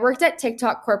because I worked at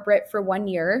TikTok corporate for 1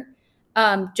 year,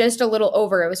 just a little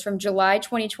over. It was from July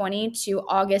 2020 to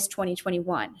August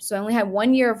 2021. So I only had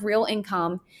 1 year of real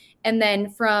income. And then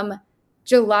from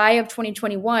July of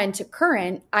 2021 to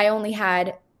current, I only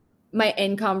had my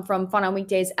income from Fun on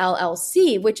Weekdays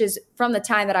LLC, which is from the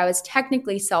time that I was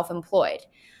technically self-employed.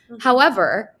 Mm-hmm.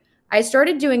 However, I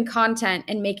started doing content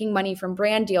and making money from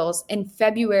brand deals in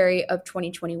February of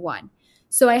 2021.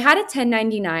 So I had a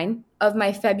 1099 of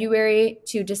my February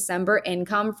to December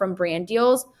income from brand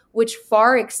deals, which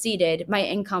far exceeded my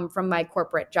income from my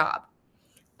corporate job.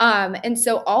 And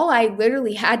so all I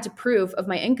literally had to prove of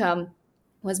my income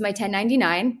was my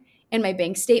 1099 and my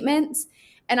bank statements.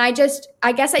 And I guess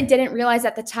I didn't realize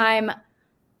at the time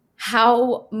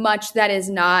how much that is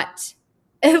not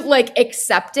like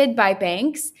accepted by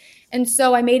banks. And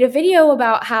so I made a video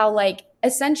about how like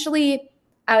essentially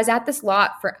I was at this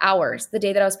lot for hours the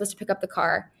day that I was supposed to pick up the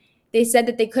car. They said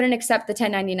that they couldn't accept the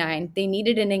 1099. They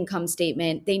needed an income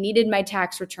statement. They needed my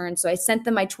tax return. So I sent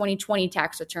them my 2020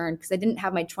 tax return because I didn't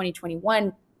have my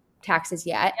 2021 taxes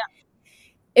yet. Yeah.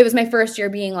 It was my first year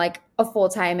being like a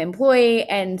full-time employee.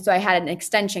 And so I had an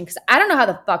extension because I don't know how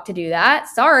the fuck to do that.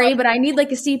 Sorry, but I need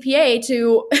like a CPA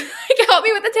to help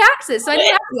me with the taxes. So I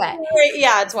didn't have that.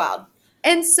 Yeah, it's wild.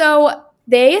 And so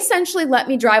they essentially let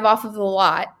me drive off of the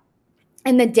lot.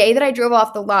 And the day that I drove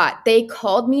off the lot, they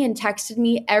called me and texted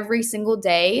me every single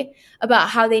day about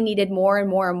how they needed more and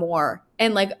more and more.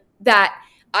 And like that,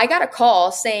 I got a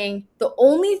call saying the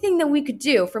only thing that we could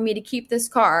do for me to keep this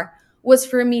car was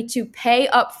for me to pay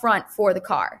up front for the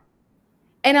car.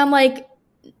 And I'm like,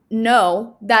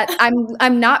 no, that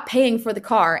I'm not paying for the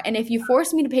car. And if you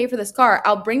force me to pay for this car,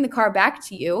 I'll bring the car back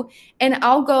to you and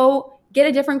I'll go get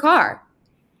a different car.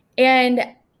 And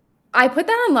I put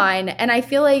that online, and I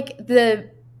feel like the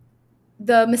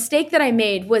mistake that I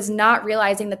made was not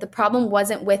realizing that the problem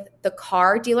wasn't with the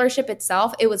car dealership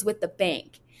itself. It was with the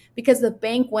bank, because the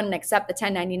bank wouldn't accept the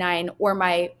 1099 or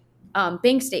my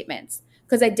bank statements,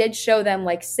 because I did show them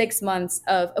like 6 months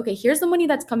of, okay, here's the money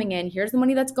that's coming in. Here's the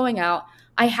money that's going out.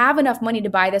 I have enough money to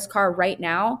buy this car right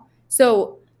now.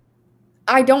 So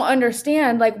I don't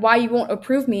understand like why you won't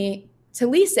approve me to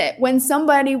lease it when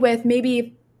somebody with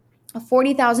maybe a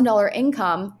 $40,000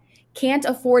 income can't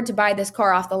afford to buy this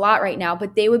car off the lot right now,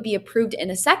 but they would be approved in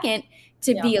a second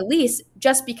to be a lease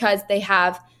just because they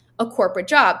have a corporate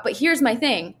job. But here's my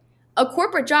thing. A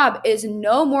corporate job is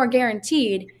no more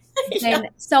guaranteed than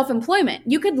self-employment.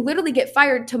 You could literally get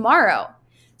fired tomorrow.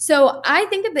 So I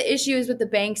think that the issue is with the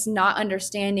banks not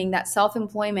understanding that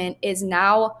self-employment is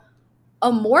now a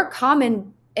more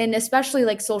common, and especially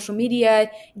like social media,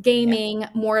 gaming,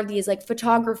 more of these like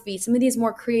photography, some of these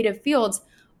more creative fields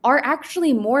are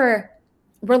actually more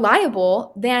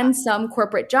reliable than some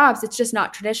corporate jobs. It's just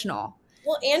not traditional.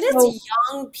 Well, and it's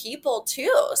young people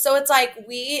too. So it's like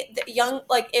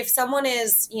if someone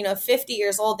is, 50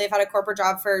 years old, they've had a corporate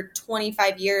job for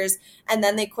 25 years and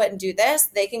then they quit and do this,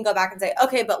 they can go back and say,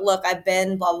 okay, but look, I've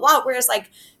been blah, blah, blah. Whereas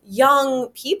like young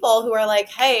people who are like,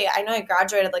 hey, I know I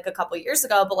graduated like a couple years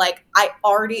ago, but like I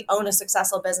already own a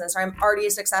successful business, or I'm already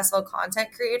a successful content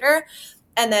creator.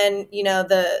 And then,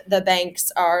 the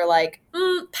banks are like,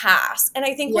 pass. And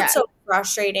I think what's so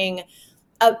frustrating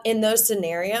in those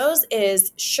scenarios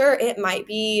is, sure, it might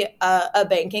be a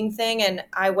banking thing. And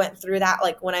I went through that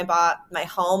like when I bought my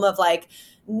home of like,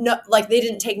 no, like they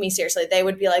didn't take me seriously. They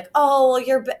would be like, oh,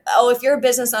 well, if you're a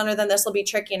business owner, then this will be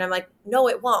tricky. And I'm like, no,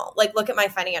 it won't. Like, look at my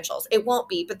financials. It won't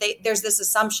be. But there's this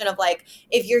assumption of like,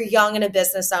 if you're young and a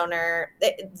business owner,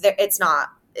 it's not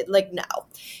like, no.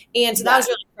 And so that was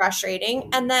really frustrating.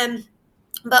 And then,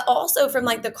 but also from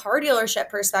like the car dealership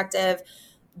perspective,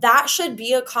 that should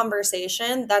be a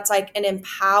conversation that's like an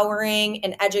empowering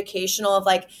and educational of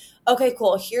like, okay,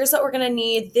 cool. Here's what we're going to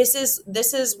need. This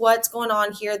is what's going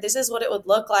on here. This is what it would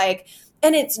look like.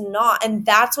 And it's not. And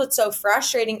that's what's so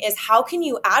frustrating is how can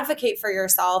you advocate for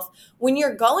yourself when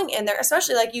you're going in there,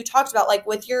 especially like you talked about, like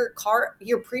with your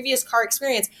previous car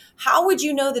experience, how would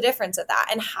you know the difference of that?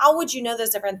 And how would you know those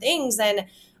different things? And,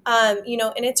 and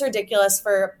it's ridiculous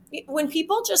for when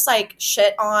people just like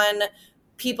shit on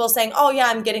people saying, oh yeah,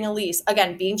 I'm getting a lease.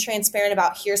 Again, being transparent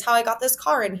about here's how I got this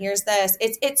car and here's this.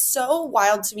 It's so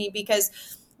wild to me because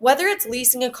whether it's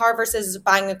leasing a car versus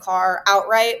buying a car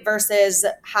outright versus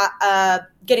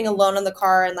getting a loan on the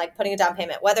car and like putting a down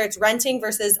payment, whether it's renting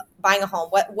versus buying a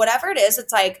home, whatever it is,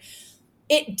 it's like,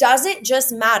 it doesn't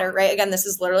just matter, right? Again, this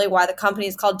is literally why the company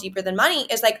is called Deeper Than Money,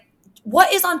 is like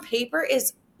what is on paper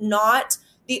is not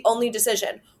the only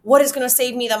decision. What is going to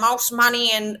save me the most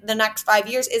money in the next 5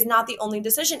 years is not the only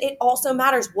decision. It also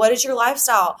matters. What is your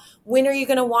lifestyle? When are you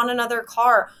going to want another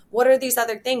car? What are these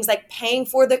other things? Like paying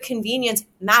for the convenience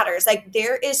matters. Like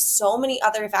there is so many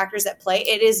other factors at play.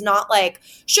 It is not like,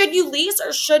 should you lease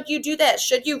or should you do this?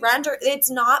 Should you rent? Or it's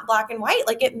not black and white.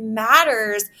 Like it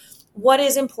matters what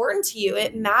is important to you.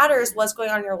 It matters what's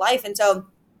going on in your life. And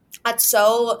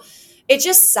so it's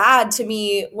just sad to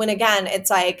me when, again, it's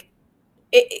like,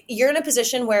 you're in a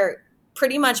position where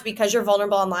pretty much because you're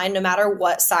vulnerable online, no matter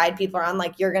what side people are on,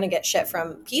 like you're going to get shit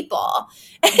from people.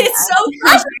 And it's so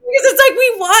frustrating because it's like,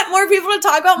 we want more people to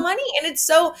talk about money. And it's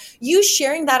so, you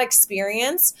sharing that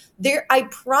experience there, I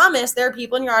promise there are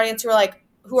people in your audience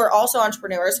who are also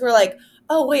entrepreneurs who are like,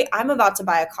 oh wait, I'm about to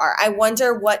buy a car. I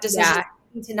wonder what decisions I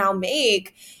need to now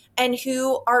make, and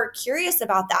who are curious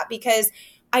about that. Because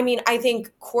I mean, I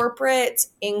think corporate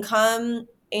income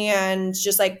and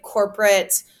just like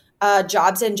corporate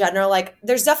jobs in general, like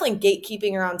there's definitely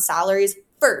gatekeeping around salaries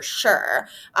for sure,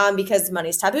 because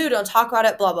money's taboo, don't talk about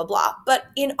it, blah, blah, blah. But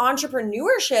in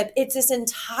entrepreneurship, it's this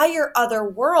entire other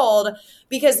world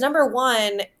because number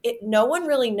one, no one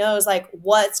really knows like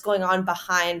what's going on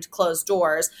behind closed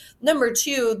doors. Number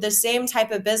two, the same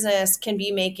type of business can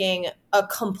be making a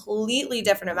completely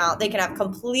different amount. They can have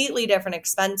completely different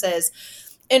expenses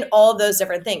and all of those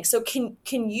different things. So can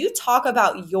you talk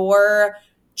about your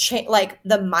like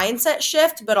the mindset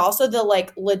shift, but also the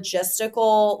like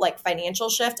logistical, like financial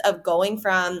shift of going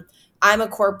from I'm a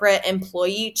corporate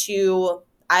employee to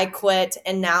I quit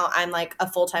and now I'm like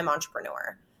a full-time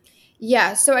entrepreneur?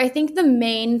 Yeah. So I think the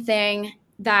main thing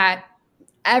that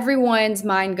everyone's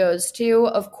mind goes to,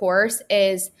 of course,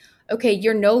 is, okay,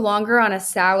 you're no longer on a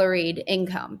salaried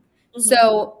income. Mm-hmm.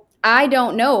 So I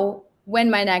don't know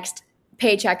when my next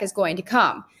paycheck is going to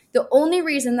come. The only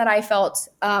reason that I felt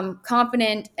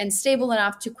confident and stable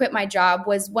enough to quit my job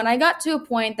was when I got to a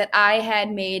point that I had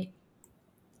made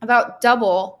about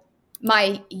double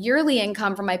my yearly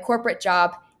income from my corporate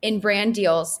job in brand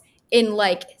deals in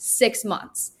like 6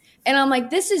 months. And I'm like,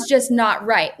 this is just not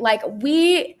right. Like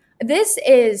this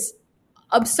is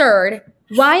absurd.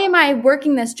 Why am I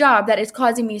working this job that is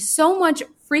causing me so much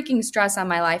freaking stress on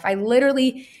my life?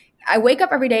 I wake up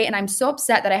every day and I'm so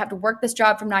upset that I have to work this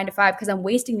job from 9 to 5 because I'm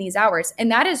wasting these hours. And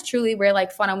that is truly where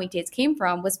like Fun on Weekdays came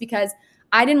from, was because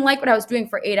I didn't like what I was doing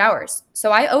for 8 hours.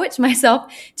 So I owe it to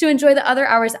myself to enjoy the other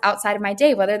hours outside of my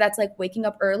day, whether that's like waking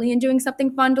up early and doing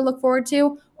something fun to look forward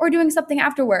to, or doing something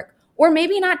after work, or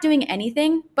maybe not doing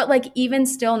anything, but like even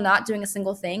still not doing a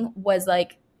single thing was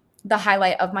like the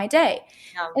highlight of my day.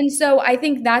 Yeah. And so I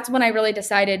think that's when I really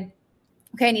decided,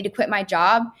 okay, I need to quit my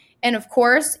job. And of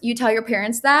course, you tell your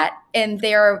parents that, and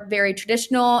they're very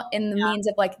traditional in the means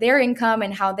of like their income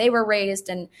and how they were raised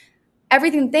and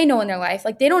everything that they know in their life.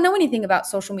 Like they don't know anything about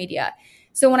social media.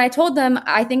 So when I told them,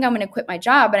 I think I'm going to quit my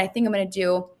job and I think I'm going to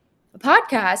do a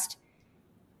podcast,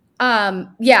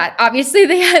 obviously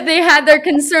they had their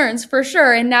concerns for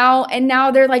sure. And now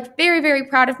they're like very, very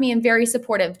proud of me and very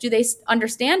supportive. Do they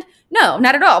understand? No,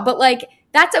 not at all. But like,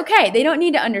 that's okay. They don't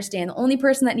need to understand. The only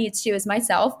person that needs to is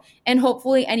myself, and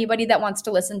hopefully anybody that wants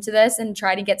to listen to this and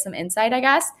try to get some insight, I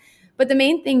guess. But the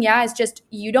main thing, is just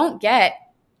you don't get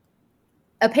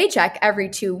a paycheck every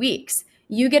 2 weeks.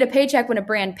 You get a paycheck when a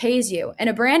brand pays you, and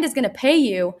a brand is going to pay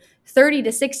you 30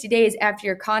 to 60 days after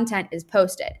your content is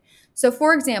posted. So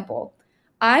for example,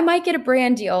 I might get a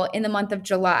brand deal in the month of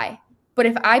July, but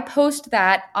if I post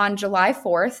that on July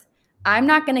 4th, I'm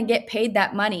not going to get paid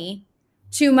that money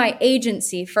to my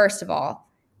agency, first of all,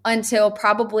 until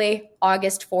probably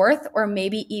August 4th or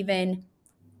maybe even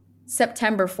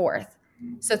September 4th.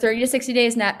 So 30 to 60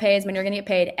 days net pay is when you're going to get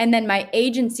paid. And then my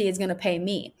agency is going to pay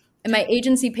me. And my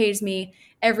agency pays me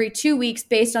every 2 weeks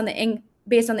based on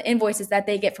the invoices that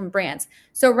they get from brands.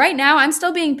 So right now I'm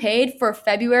still being paid for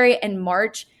February and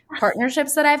March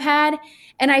partnerships that I've had.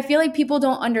 And I feel like people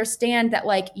don't understand that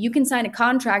like you can sign a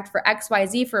contract for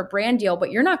XYZ for a brand deal, but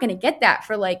you're not going to get that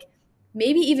for like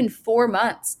maybe even 4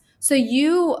 months. So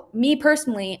me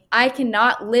personally, I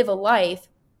cannot live a life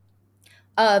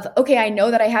of, okay, I know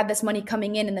that I have this money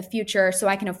coming in the future, so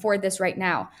I can afford this right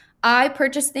now. I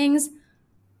purchase things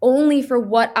only for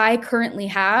what I currently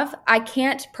have. I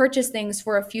can't purchase things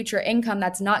for a future income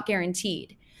that's not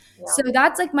guaranteed. Yeah. So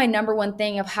that's like my number one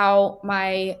thing of how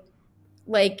my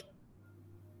like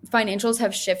financials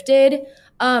have shifted.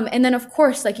 And then of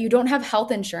course, like you don't have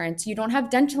health insurance, you don't have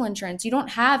dental insurance, you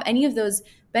don't have any of those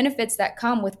benefits that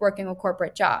come with working a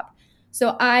corporate job.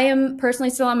 So I am personally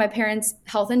still on my parents'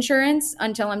 health insurance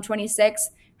until I'm 26.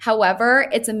 However,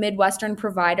 it's a Midwestern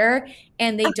provider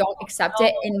and they don't accept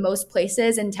it in most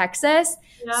places in Texas.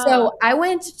 Yeah. So I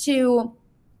went to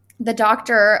the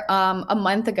doctor a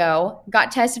month ago,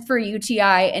 got tested for a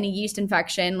UTI and a yeast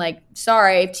infection. Like,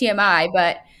 sorry, TMI,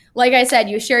 but like I said,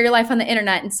 you share your life on the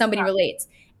internet and somebody relates.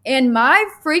 And my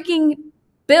freaking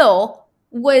bill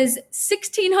was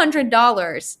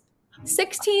 $1,600.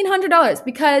 $1,600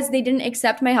 because they didn't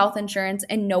accept my health insurance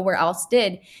and nowhere else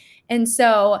did. And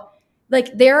so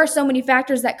like there are so many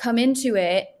factors that come into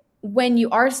it when you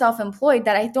are self-employed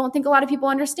that I don't think a lot of people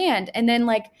understand. And then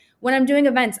like when I'm doing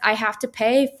events, I have to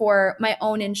pay for my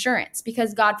own insurance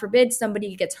because God forbid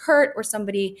somebody gets hurt or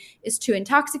somebody is too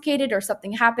intoxicated or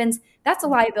something happens. That's a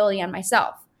liability on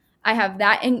myself. I have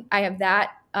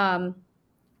that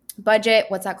budget,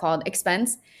 what's that called?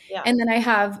 Expense. Yeah. And then I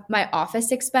have my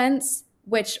office expense,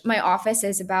 which my office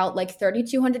is about like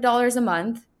 $3,200 a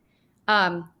month.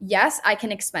 Yes, I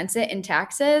can expense it in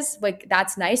taxes. Like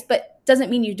that's nice, but doesn't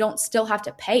mean you don't still have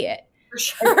to pay it. For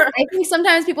sure. I think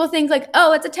sometimes people think like,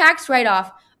 oh, it's a tax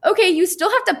write-off. Okay, you still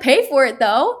have to pay for it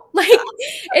though. Like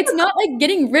it's not like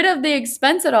getting rid of the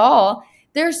expense at all.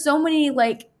 There's so many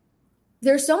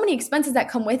expenses that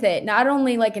come with it, not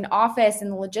only like an office and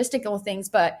the logistical things,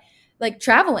 but like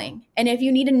traveling. And if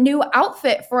you need a new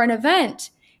outfit for an event,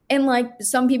 and like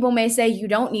some people may say you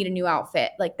don't need a new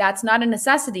outfit, like that's not a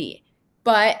necessity.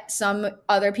 But some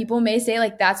other people may say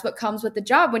like that's what comes with the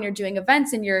job when you're doing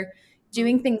events and you're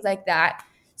doing things like that.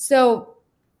 So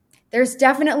there's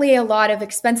definitely a lot of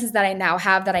expenses that I now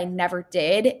have that I never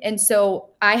did. And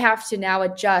so I have to now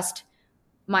adjust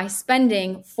my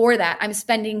spending for that. I'm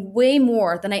spending way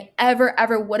more than I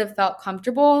ever would have felt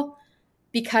comfortable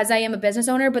because I am a business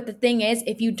owner. But the thing is,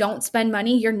 if you don't spend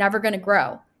money, you're never going to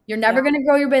grow. You're never going to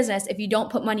grow your business if you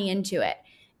don't put money into it.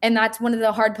 And that's one of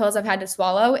the hard pills I've had to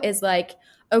swallow is like,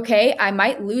 okay, I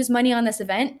might lose money on this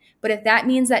event, but if that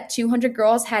means that 200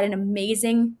 girls had an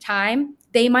amazing time,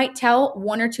 they might tell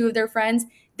one or two of their friends,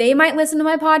 they might listen to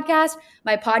my podcast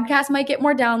might get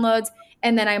more downloads,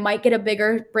 and then I might get a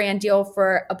bigger brand deal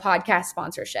for a podcast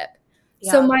sponsorship.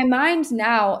 Yeah. So my mind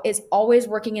now is always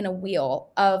working in a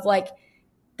wheel of like,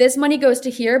 this money goes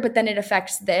to here, but then it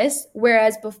affects this.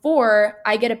 Whereas before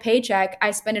I get a paycheck,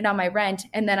 I spend it on my rent,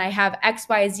 and then I have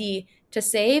XYZ to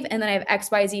save, and then I have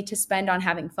XYZ to spend on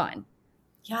having fun.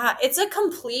 Yeah, it's a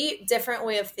complete different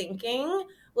way of thinking.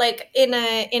 Like in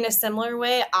a similar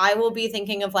way, I will be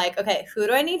thinking of like, okay, who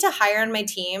do I need to hire on my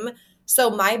team so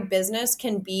my business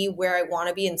can be where I want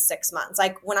to be in 6 months?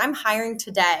 Like when I'm hiring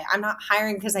today, I'm not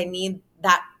hiring because I need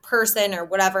that person or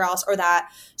whatever else or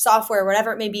that software,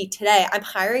 whatever it may be today. I'm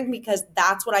hiring because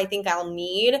that's what I think I'll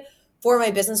need for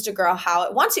my business to grow how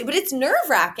it wants to. But it's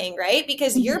nerve-wracking, right?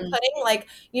 Because you're putting like,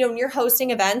 when you're hosting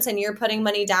events and you're putting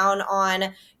money down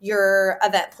on your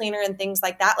event planner and things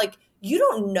like that, like you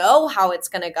don't know how it's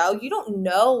going to go. You don't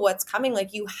know what's coming.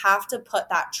 Like you have to put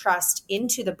that trust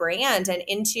into the brand and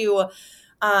into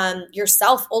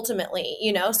yourself ultimately,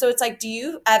 So it's like, do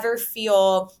you ever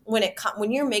feel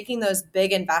when you're making those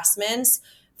big investments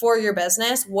for your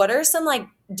business, what are some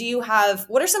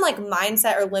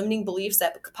mindset or limiting beliefs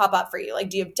that pop up for you? Like,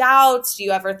 do you have doubts? Do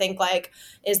you ever think like,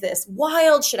 is this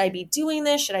wild? Should I be doing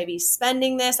this? Should I be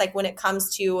spending this? Like when it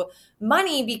comes to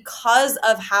money, because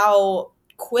of how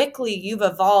quickly you've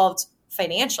evolved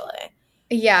financially.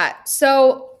 Yeah.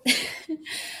 So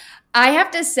I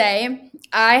have to say,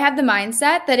 I have the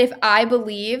mindset that if I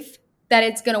believe that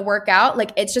it's going to work out,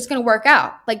 like it's just going to work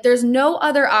out. Like there's no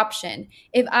other option.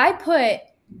 If I put,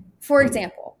 for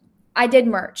example, I did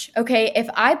merch. Okay. If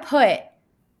I put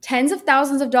tens of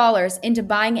thousands of dollars into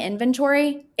buying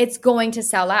inventory, it's going to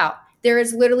sell out. There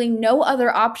is literally no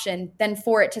other option than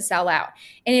for it to sell out.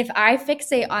 And if I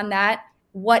fixate on that,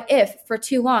 what if for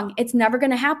too long, it's never going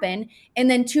to happen. And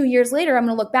then 2 years later, I'm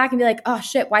going to look back and be like, oh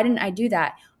shit, why didn't I do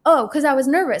that? Oh, because I was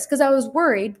nervous, because I was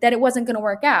worried that it wasn't going to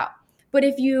work out. But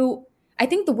I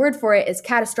think the word for it is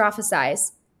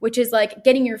catastrophize, which is like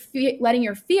letting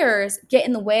your fears get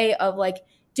in the way of like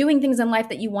doing things in life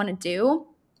that you want to do,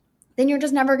 then you're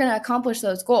just never going to accomplish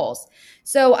those goals.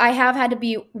 So I have had to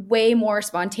be way more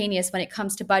spontaneous when it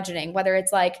comes to budgeting, whether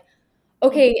it's like,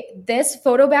 okay, this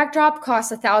photo backdrop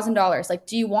costs $1,000. Like,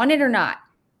 do you want it or not?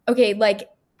 Okay, like,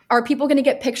 are people going to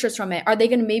get pictures from it? Are they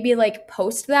going to maybe like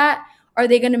post that? Are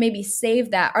they going to maybe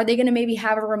save that? Are they going to maybe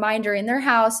have a reminder in their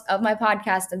house of my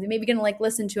podcast? And they're maybe going to like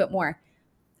listen to it more?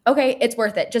 Okay, it's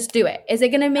worth it. Just do it. Is it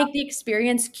going to make the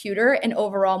experience cuter and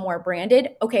overall more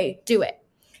branded? Okay, do it.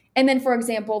 And then, for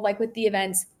example, like with the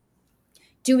events,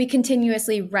 do we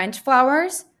continuously rent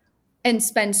flowers and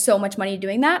spend so much money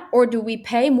doing that? Or do we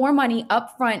pay more money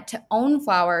upfront to own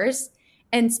flowers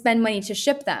and spend money to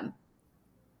ship them?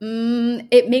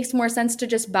 It makes more sense to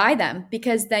just buy them,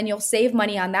 because then you'll save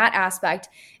money on that aspect.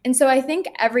 And so I think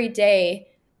every day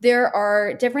there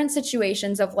are different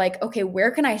situations of like, okay, where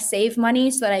can I save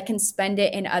money so that I can spend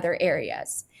it in other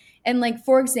areas? And like,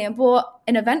 for example,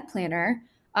 an event planner.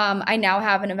 I now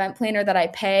have an event planner that I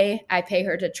pay. I pay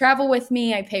her to travel with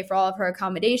me. I pay for all of her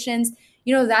accommodations.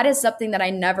 You know, that is something that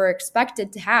I never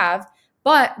expected to have.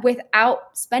 But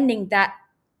without spending that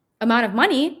amount of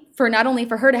money for not only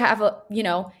for her to have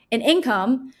an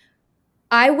income,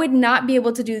 I would not be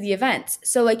able to do the events.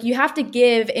 So like, you have to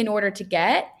give in order to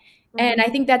get. Mm-hmm. And I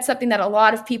think that's something that a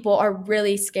lot of people are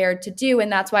really scared to do. And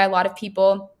that's why a lot of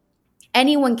people,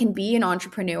 anyone can be an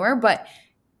entrepreneur, but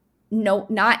no,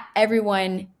 not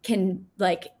everyone can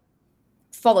like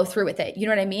follow through with it. You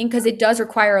know what I mean? Because it does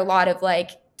require a lot of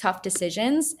like tough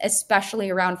decisions, especially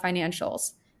around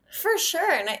financials. For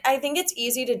sure. And I think it's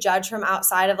easy to judge from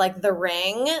outside of like the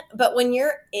ring, but when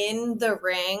you're in the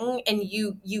ring and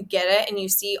you get it and you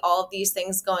see all of these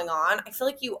things going on, I feel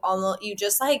like you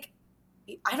just like,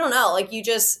 I don't know, like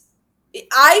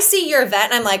I see your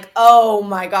event and I'm like, oh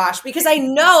my gosh, because I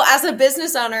know as a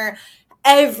business owner,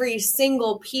 every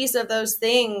single piece of those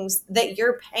things that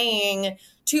you're paying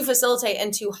to facilitate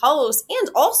and to host. And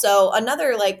also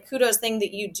another like kudos thing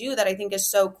that you do that I think is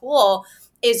so cool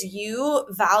is you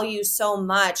value so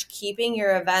much keeping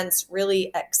your events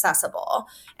really accessible.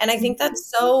 And I think that's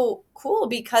so cool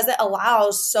because it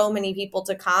allows so many people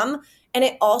to come. And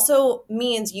it also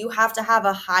means you have to have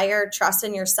a higher trust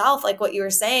in yourself, like what you were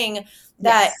saying,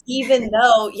 that yes. Even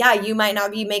though, you might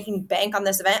not be making bank on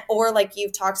this event, or like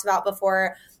you've talked about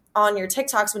before on your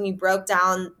TikToks when you broke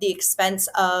down the expense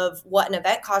of what an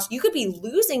event costs, you could be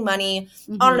losing money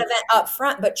on an event up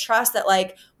front, but trust that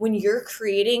like when you're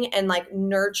creating and like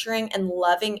nurturing and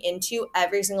loving into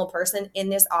every single person in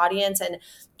this audience and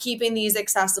keeping these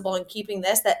accessible and keeping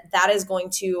that is going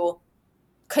to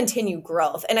continue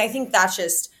growth. And I think that's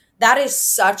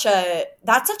such a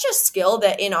skill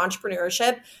that in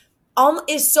entrepreneurship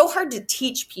is so hard to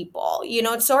teach people. You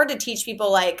know, it's so hard to teach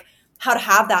people like how to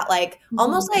have that like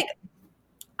almost like,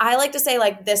 I like to say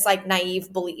like this like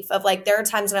naive belief of like, there are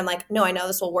times when I'm like, no, I know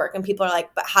this will work. And people are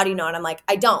like, but how do you know? And I'm like,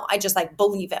 I don't, I just like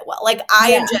believe it well. Like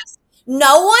am just,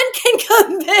 no one can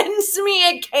convince me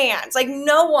it can't. Like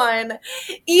no one,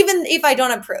 even if I don't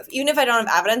have proof, even if I don't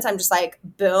have evidence, I'm just like,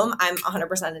 boom, I'm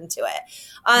 100% into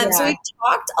it. So we've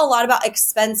talked a lot about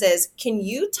expenses. Can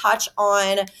you touch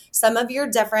on some of your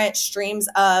different streams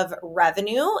of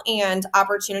revenue and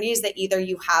opportunities that either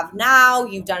you have now,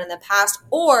 you've done in the past,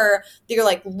 or that you're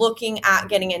like looking at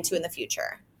getting into in the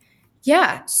future?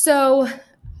 Yeah. So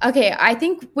okay, I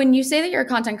think when you say that you're a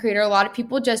content creator, a lot of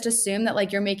people just assume that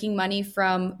like you're making money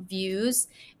from views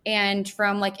and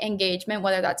from like engagement,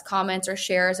 whether that's comments or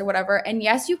shares or whatever. And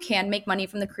yes, you can make money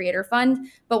from the Creator Fund.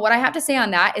 But what I have to say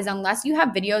on that is unless you have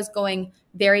videos going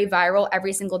very viral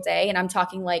every single day, and I'm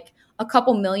talking like a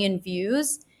couple million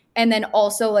views, and then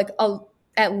also like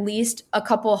at least a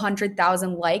couple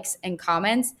 100,000 likes and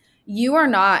comments, you are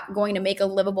not going to make a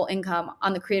livable income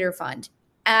on the Creator Fund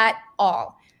at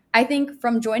all. I think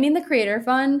from joining the Creator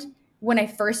Fund when I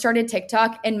first started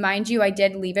TikTok, and mind you, I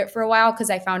did leave it for a while because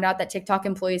I found out that TikTok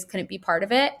employees couldn't be part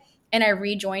of it, and I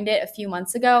rejoined it a few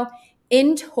months ago.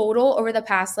 In total, over the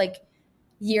past like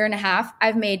year and a half,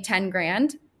 I've made 10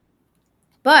 grand.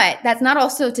 But that's not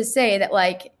also to say that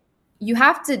like you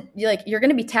have to, like, you're going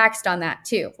to be taxed on that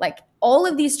too. Like all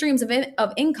of these streams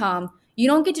of income, You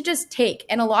don't get to just take.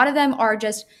 And a lot of them are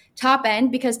just top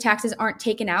end because taxes aren't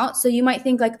taken out. So you might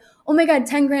think like, oh my God,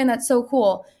 10 grand, that's so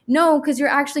cool. No, because you're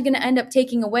actually going to end up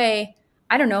taking away,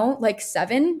 I don't know, like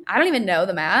 7. I don't even know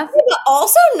the math. But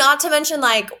also not to mention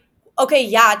like, okay,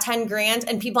 yeah, 10 grand.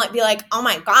 And people might be like, oh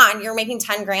my God, you're making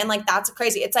 10 grand. Like that's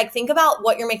crazy. It's like, think about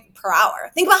what you're making per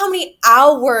hour. Think about how many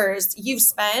hours you've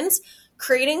spent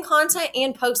creating content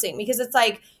and posting, because it's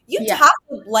like, you have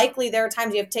to, likely there are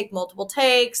times you have to take multiple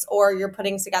takes, or you're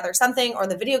putting together something, or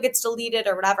the video gets deleted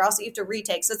or whatever else, you have to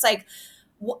retake. So it's like,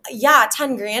 yeah,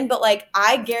 10 grand. But like,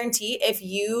 I guarantee if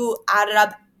you added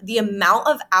up the amount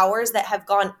of hours that have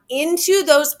gone into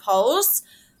those posts,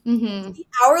 the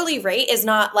hourly rate is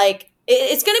not like,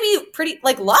 it's going to be pretty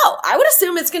like low. I would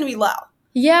assume it's going to be low.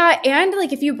 Yeah. And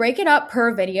like, if you break it up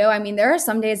per video, I mean, there are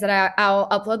some days that I'll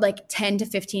upload like 10 to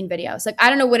 15 videos. Like, I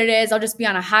don't know what it is. I'll just be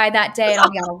on a high that day and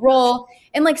I'll be on a roll.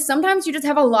 And like, sometimes you just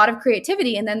have a lot of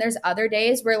creativity. And then there's other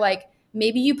days where like,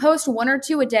 maybe you post 1 or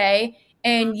 2 a day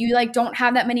and you like don't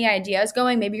have that many ideas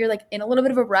going. Maybe you're like in a little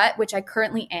bit of a rut, which I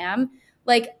currently am.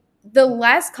 Like, the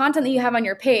less content that you have on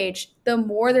your page, the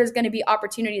more there's going to be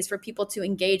opportunities for people to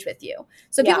engage with you.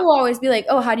 So people will always be like,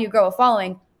 oh, how do you grow a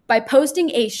following? By posting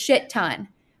a shit ton.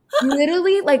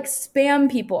 Literally like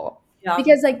spam people. Yeah.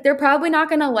 Because like they're probably not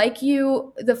going to like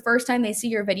you the first time they see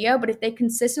your video, but if they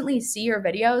consistently see your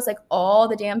videos like all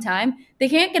the damn time, they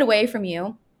can't get away from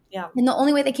you. Yeah. And the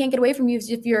only way they can't get away from you is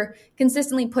if you're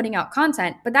consistently putting out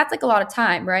content. But that's like a lot of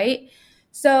time, right?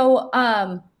 So,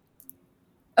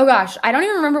 oh gosh, I don't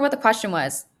even remember what the question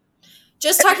was.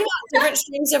 Just talking about different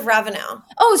streams of revenue.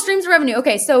 Oh, streams of revenue.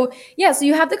 Okay, so yeah, so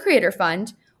you have the Creator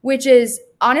Fund, which is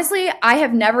honestly, I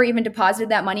have never even deposited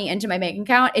that money into my bank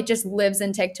account. It just lives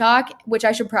in TikTok, which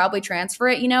I should probably transfer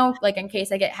it, like in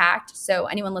case I get hacked. So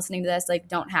anyone listening to this, like,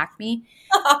 don't hack me.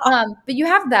 But you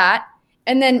have that.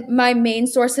 And then my main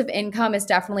source of income is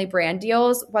definitely brand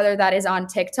deals, whether that is on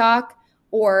TikTok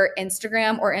or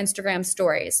Instagram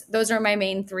stories. Those are my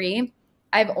main 3.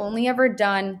 I've only ever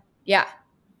done,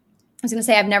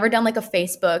 I've never done like a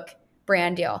Facebook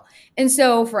brand deal. And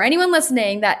so for anyone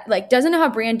listening that like doesn't know how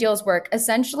brand deals work,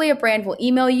 essentially a brand will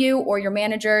email you or your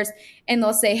managers and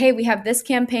they'll say, hey, we have this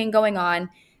campaign going on.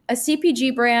 A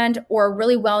CPG brand or a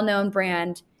really well-known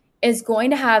brand is going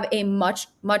to have a much,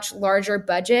 much larger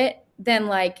budget than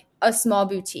like a small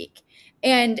boutique.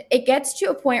 And it gets to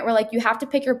a point where like you have to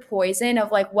pick your poison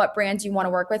of like what brands you want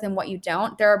to work with and what you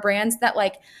don't. There are brands that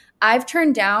like I've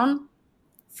turned down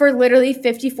for literally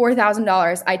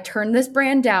 $54,000. I turned this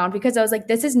brand down because I was like,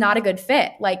 this is not a good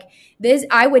fit. Like this,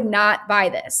 I would not buy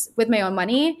this with my own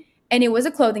money. And it was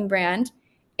a clothing brand.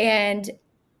 And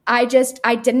I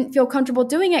didn't feel comfortable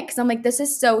doing it because I'm like, this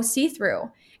is so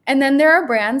see-through. And then there are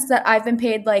brands that I've been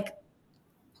paid like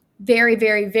very,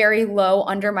 very, very low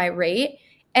under my rate.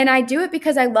 And I do it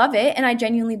because I love it and I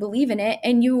genuinely believe in it.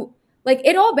 And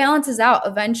it all balances out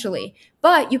eventually,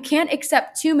 but you can't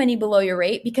accept too many below your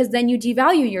rate because then you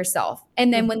devalue yourself.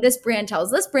 And then when this brand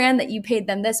tells this brand that you paid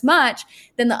them this much,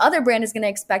 then the other brand is going to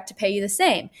expect to pay you the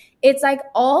same. It's like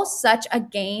all such a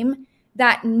game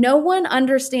that no one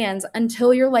understands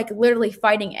until you're like literally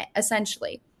fighting it,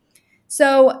 essentially.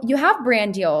 So you have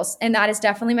brand deals, and that is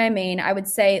definitely my main. I would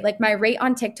say like my rate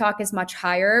on TikTok is much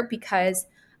higher because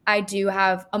I do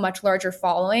have a much larger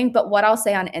following, but what I'll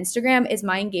say on Instagram is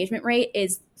my engagement rate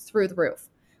is through the roof.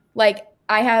 Like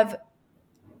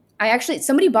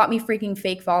somebody bought me freaking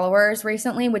fake followers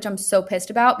recently, which I'm so pissed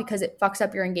about because it fucks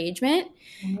up your engagement.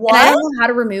 What? And I don't know how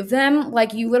to remove them.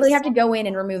 Like you literally have to go in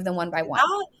and remove them one by one.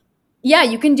 Yeah,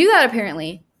 you can do that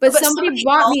apparently. But somebody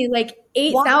bought me like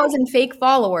 8,000 fake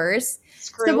followers.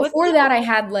 So before that I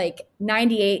had like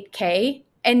 98K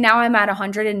and now I'm at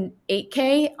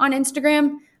 108K on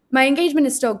Instagram. My engagement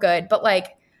is still good, but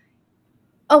like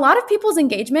a lot of people's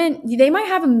engagement, they might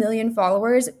have 1 million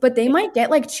followers, but they might get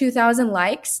like 2,000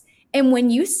 likes. And when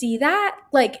you see that,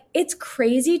 like it's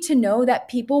crazy to know that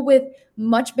people with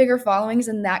much bigger followings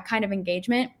and that kind of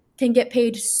engagement can get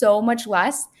paid so much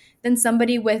less than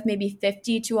somebody with maybe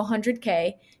 50 to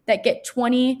 100K that get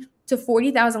 20 to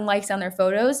 40,000 likes on their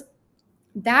photos.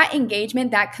 That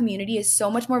engagement, that community is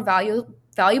so much more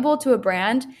valuable to a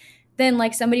brand than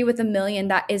like somebody with 1 million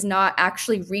that is not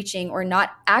actually reaching or not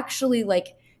actually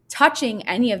like touching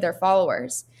any of their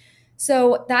followers.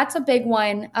 So that's a big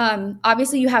one.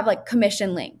 Obviously you have like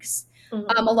commission links.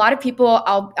 Mm-hmm. A lot of people,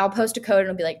 I'll post a code and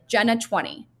it'll be like Jenna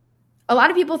 20. A lot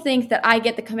of people think that I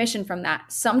get the commission from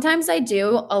that. Sometimes I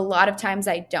do. A lot of times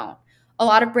I don't. A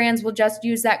lot of brands will just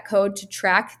use that code to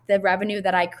track the revenue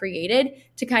that I created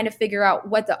to kind of figure out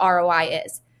what the ROI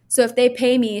is. So if they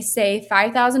pay me, say,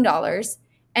 $5,000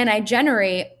 and I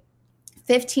generate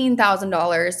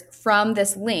 $15,000 from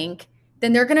this link,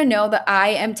 then they're going to know that I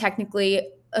am technically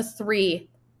a three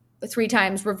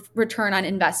times return on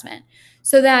investment.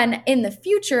 So then in the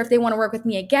future, if they want to work with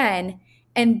me again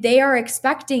and they are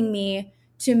expecting me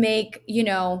to make,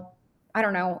 I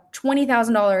don't know,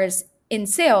 $20,000 in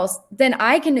sales, then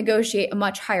I can negotiate a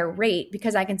much higher rate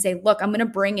because I can say, look, I'm going to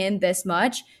bring in this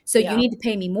much, so you need to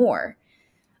pay me more.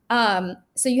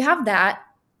 So you have that.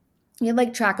 You have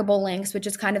like trackable links, which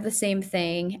is kind of the same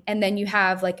thing. And then you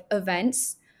have like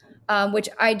events, which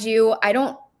I do.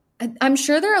 I'm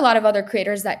sure there are a lot of other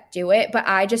creators that do it, but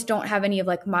I just don't have any of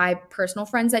like my personal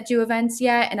friends that do events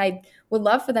yet. And I would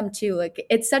love for them to. Like,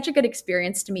 it's such a good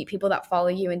experience to meet people that follow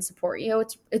you and support you.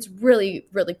 It's really,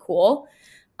 really cool.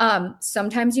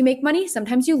 Sometimes you make money,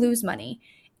 sometimes you lose money.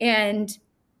 And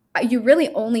you really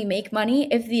only make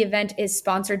money if the event is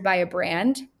sponsored by a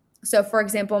brand. So for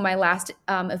example, my last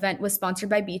event was sponsored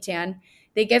by BTAN.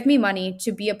 They give me money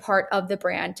to be a part of the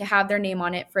brand, to have their name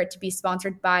on it, for it to be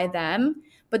sponsored by them.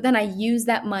 But then I use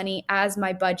that money as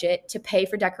my budget to pay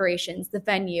for decorations, the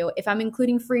venue, if I'm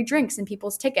including free drinks in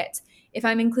people's tickets, if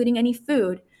I'm including any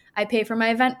food, I pay for my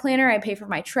event planner, I pay for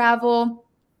my travel,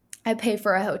 I pay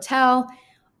for a hotel,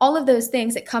 all of those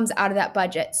things. It comes out of that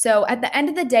budget. So at the end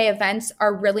of the day, events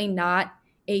are really not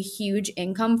a huge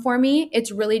income for me.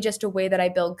 It's really just a way that I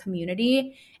build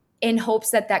community in hopes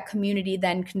that that community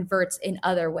then converts in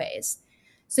other ways.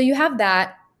 So you have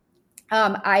that.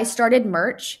 I started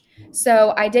merch.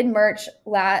 So I did merch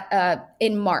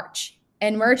in March.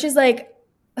 And merch is like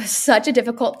such a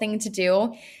difficult thing to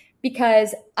do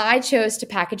because I chose to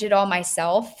package it all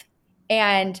myself.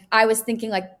 And I was thinking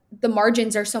like the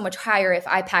margins are so much higher if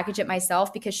I package it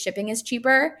myself because shipping is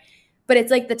cheaper. But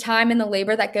it's like the time and the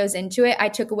labor that goes into it, I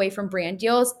took away from brand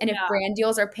deals. And if brand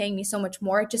deals are paying me so much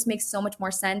more, it just makes so much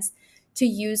more sense to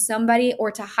use somebody or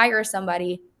to hire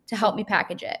somebody to help me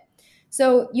package it.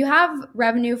 So you have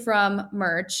revenue from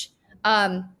merch.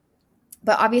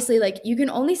 But obviously, like, you can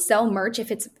only sell merch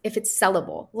if it's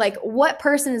sellable. Like, what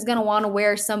person is going to want to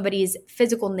wear somebody's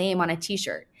physical name on a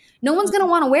t-shirt? No one's going to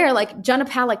want to wear like Jenna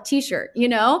Palick t-shirt,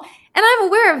 And I'm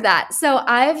aware of that. So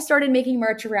I've started making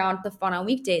merch around the Fun on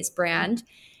Weekdays brand.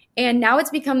 And now it's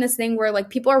become this thing where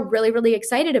like people are really, really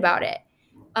excited about it.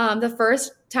 The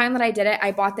first time that I did it,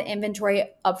 I bought the inventory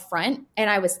up front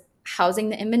and I was housing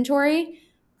the inventory.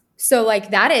 So like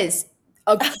that is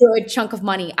a good chunk of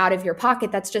money out of your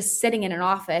pocket that's just sitting in an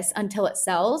office until it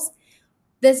sells.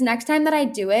 This next time that I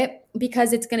do it,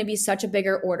 because it's going to be such a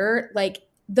bigger order, like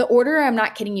the order, I'm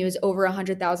not kidding you, is over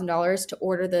 $100,000 to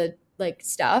order the like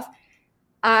stuff.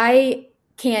 I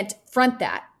can't front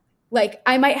that. Like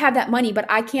I might have that money, but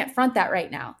I can't front that right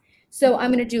now. So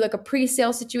I'm going to do like a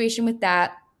pre-sale situation with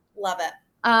that. Love it.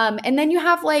 And then you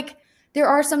have like, there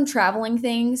are some traveling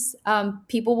things.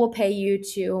 People will pay you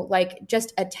to like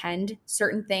just attend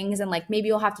certain things. And like maybe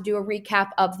you'll have to do a recap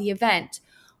of the event.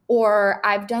 Or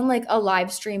I've done like a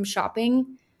live stream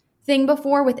shopping thing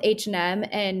before with H&M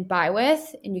and Buy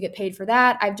With, and you get paid for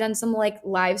that. I've done some like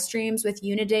live streams with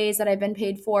Unidays that I've been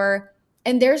paid for.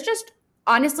 And there's just,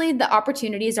 honestly, the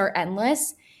opportunities are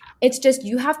endless. It's just,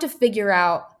 you have to figure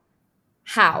out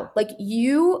how. Like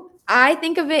I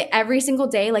think of it every single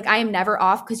day. Like I am never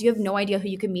off because you have no idea who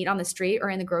you can meet on the street or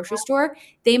in the grocery store.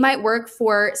 They might work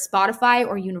for Spotify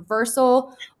or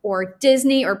Universal or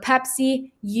Disney or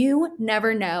Pepsi. You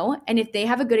never know. And if they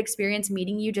have a good experience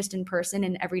meeting you just in person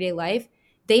in everyday life,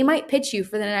 they might pitch you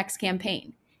for the next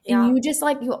campaign. Yeah. And you just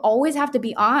like, you always have to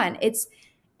be on. It's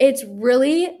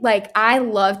really like, I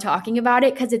love talking about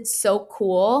it because it's so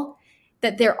cool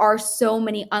that there are so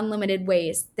many unlimited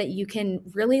ways that you can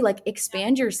really like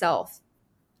expand yourself.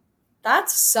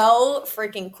 That's so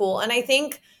freaking cool. And I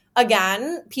think,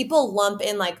 again, people lump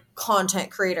in like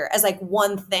content creator as like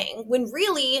one thing when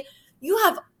really you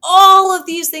have all of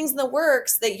these things in the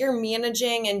works that you're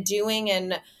managing and doing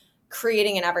and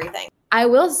creating and everything. I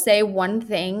will say one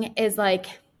thing is like,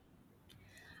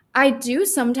 I do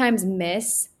sometimes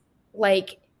miss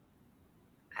like,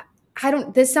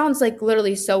 this sounds like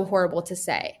literally so horrible to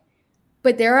say,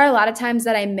 but there are a lot of times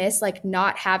that I miss like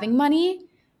not having money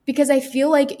because I feel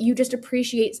like you just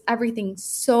appreciate everything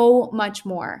so much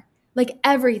more, like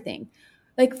everything.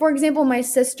 Like, for example, my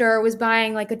sister was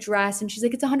buying like a dress and she's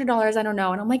like, it's $100. I don't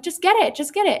know. And I'm like, just get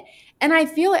it. And I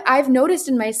feel like I've noticed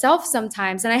in myself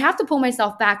sometimes, and I have to pull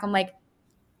myself back. I'm like,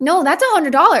 no, that's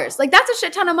 $100. Like that's a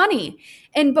shit ton of money.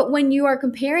 But when you are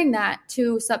comparing that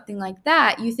to something like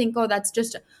that, you think, oh, that's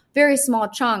just a very small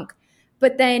chunk.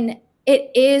 But then it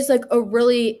is like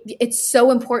it's so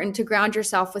important to ground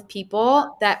yourself with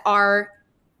people that are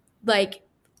like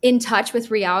in touch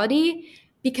with reality.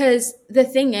 Because the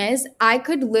thing is, I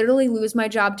could literally lose my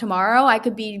job tomorrow. I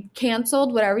could be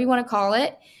canceled, whatever you want to call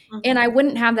it, and I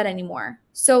wouldn't have that anymore.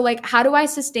 So like, how do I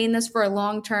sustain this for a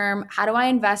long term? How do I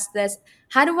invest this?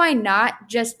 How do I not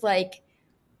just like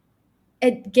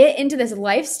get into this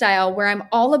lifestyle where I'm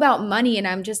all about money and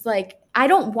I'm just like, I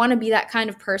don't want to be that kind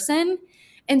of person.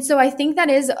 And so I think that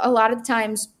is a lot of the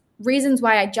times reasons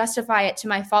why I justify it to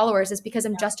my followers is because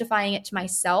I'm justifying it to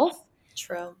myself.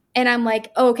 True. And I'm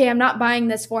like, oh, okay, I'm not buying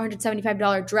this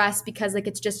 $475 dress because like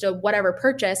it's just a whatever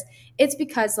purchase. It's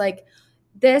because like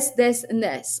this, and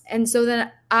this. And so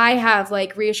then I have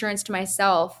like reassurance to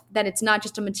myself that it's not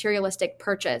just a materialistic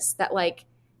purchase, that like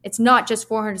it's not just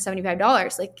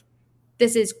 $475. Like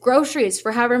this is groceries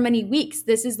for however many weeks.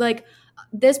 This is like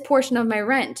this portion of my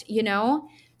rent, you know?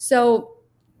 So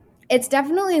it's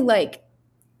definitely like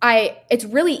it's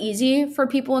really easy for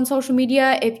people in social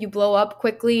media. If you blow up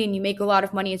quickly and you make a lot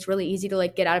of money, it's really easy to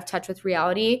like get out of touch with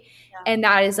reality. Yeah. And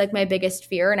that is like my biggest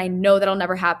fear. And I know that'll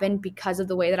never happen because of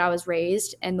the way that I was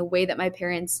raised and the way that my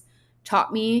parents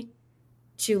taught me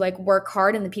to like work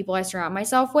hard and the people I surround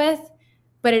myself with.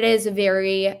 But it is a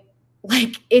very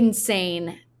like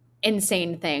insane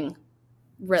thing,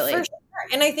 really. For sure.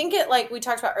 And I think it, like we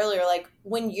talked about earlier, like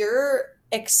when your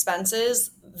expenses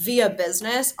via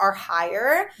business are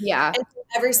higher, yeah, and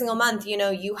every single month, you know,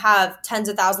 you have tens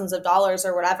of thousands of dollars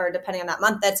or whatever, depending on that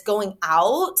month, that's going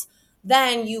out,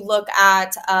 then you look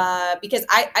at, because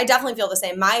I definitely feel the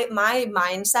same. My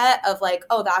mindset of like,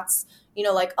 oh, that's, you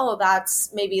know, like, oh, that's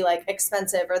maybe like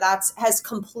expensive, or has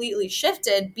completely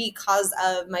shifted because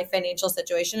of my financial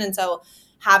situation. And so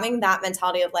having that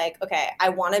mentality of like, okay, I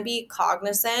want to be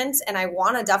cognizant and I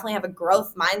want to definitely have a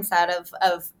growth mindset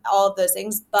of all of those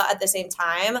things. But at the same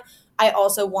time, I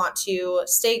also want to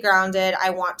stay grounded. I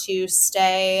want to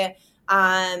stay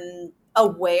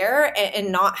aware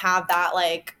and not have that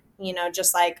like, you know,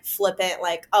 just like flippant,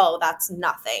 like, oh, that's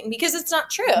nothing, because it's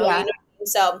not true. Yeah. You know?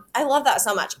 So I love that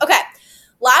so much. Okay.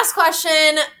 Last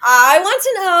question. I want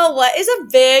to know, what is a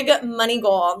big money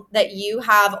goal that you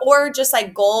have, or just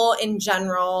like goal in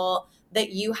general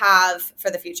that you have for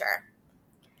the future?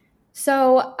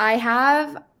 So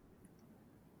okay,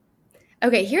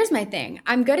 here's my thing.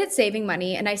 I'm good at saving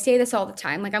money, and I say this all the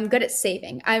time. Like, I'm good at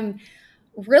saving. I'm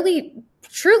really,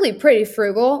 truly pretty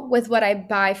frugal with what I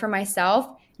buy for myself.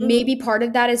 Mm-hmm. Maybe part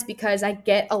of that is because I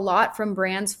get a lot from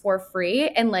brands for free.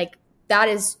 And like, that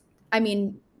is, I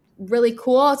mean, really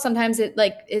cool. Sometimes it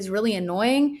like is really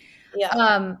annoying.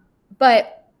 Yeah.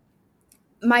 But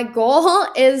my goal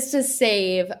is to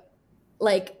save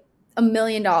like $1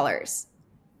 million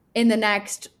in the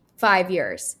next 5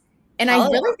 years. And I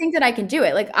really think that I can do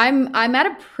it. Like I'm at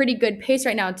a pretty good pace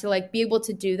right now to like be able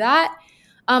to do that.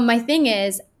 My thing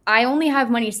is, I only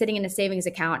have money sitting in a savings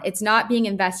account. It's not being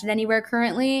invested anywhere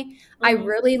currently. Mm-hmm. I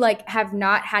really like have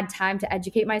not had time to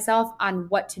educate myself on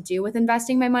what to do with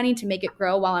investing my money to make it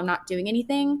grow while I'm not doing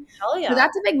anything. Hell yeah. So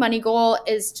that's a big money goal,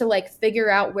 is to like figure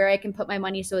out where I can put my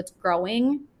money so it's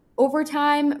growing over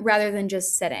time rather than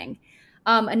just sitting.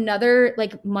 Another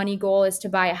like money goal is to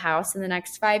buy a house in the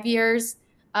next 5 years.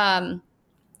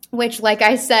 Which, like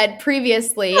I said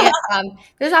previously,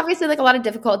 there's obviously like a lot of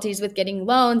difficulties with getting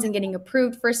loans and getting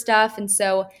approved for stuff. And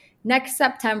so next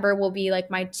September will be like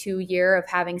my 2-year of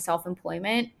having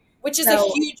self-employment. Which is a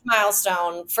huge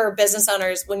milestone for business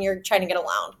owners when you're trying to get a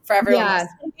loan, for everyone.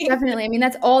 Yeah, definitely. I mean,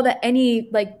 that's all that any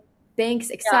like banks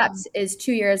accept is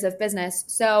 2 years of business.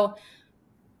 So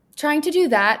trying to do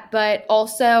that, but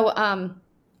also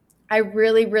I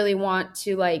really, really want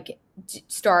to like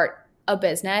start a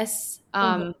business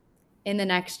in the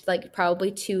next like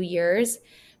probably 2 years,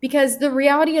 because the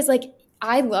reality is like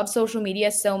I love social media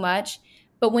so much,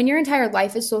 but when your entire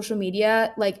life is social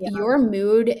media, like your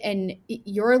mood and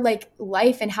your like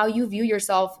life and how you view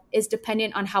yourself is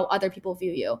dependent on how other people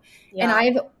view you. And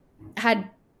I've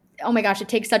had, oh my gosh, it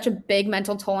takes such a big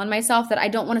mental toll on myself that I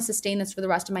don't want to sustain this for the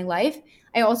rest of my life.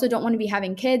 I also don't want to be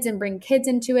having kids and bring kids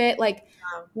into it. Like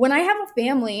when I have a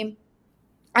family,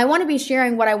 I want to be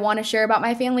sharing what I want to share about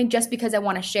my family just because I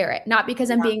want to share it, not because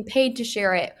I'm being paid to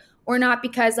share it, or not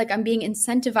because like I'm being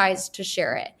incentivized to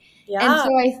share it. Yeah. And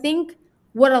so I think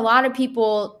what a lot of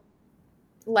people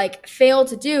like fail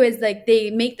to do is like they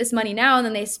make this money now and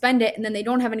then they spend it and then they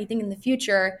don't have anything in the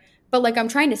future. But like I'm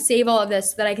trying to save all of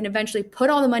this so that I can eventually put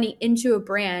all the money into a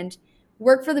brand,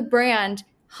 work for the brand,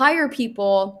 hire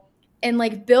people, and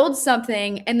like build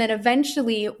something. And then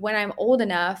eventually when I'm old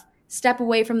enough, step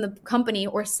away from the company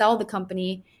or sell the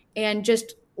company and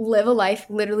just live a life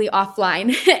literally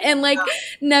offline and like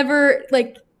never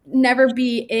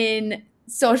be in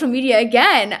social media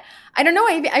again. I don't know.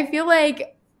 I feel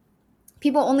like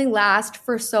people only last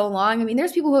for so long. I mean,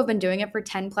 there's people who have been doing it for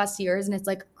 10 plus years and it's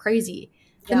like crazy.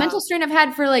 The mental strain I've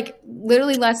had for like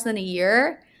literally less than a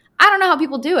year, I don't know how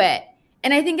people do it.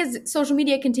 And I think as social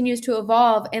media continues to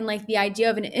evolve and like the idea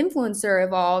of an influencer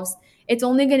evolves, it's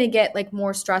only going to get like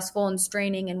more stressful and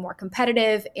straining and more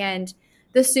competitive. And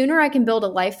the sooner I can build a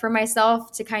life for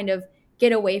myself to kind of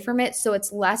get away from it, so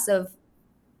it's less of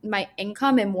my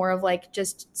income and more of like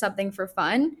just something for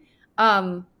fun,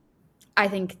 I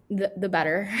think the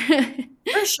better.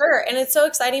 For sure. And it's so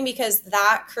exciting because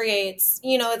that creates,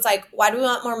 it's like, why do we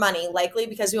want more money? Likely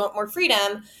because we want more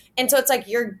freedom. And so it's like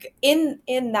you're in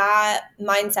that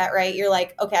mindset, right? You're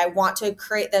like, okay, I want to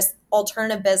create this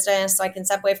alternative business so I can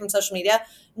step away from social media.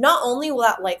 Not only will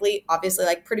that likely, obviously,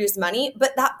 like produce money,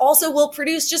 but that also will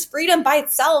produce just freedom by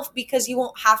itself because you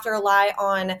won't have to rely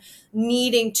on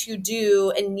needing to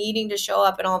do and needing to show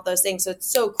up and all of those things. So it's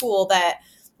so cool that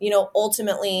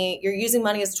ultimately you're using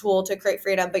money as a tool to create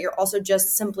freedom, but you're also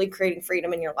just simply creating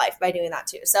freedom in your life by doing that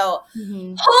too. So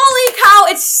holy cow,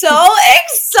 it's so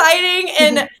exciting.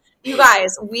 And you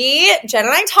guys, Jen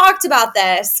and I talked about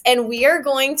this and we're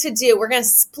going to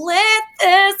split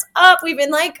this up. We've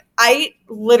been like, I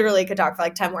literally could talk for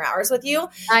like 10 more hours with you.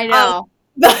 I know.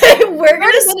 But we're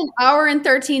going to an hour and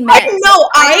 13 minutes. I know.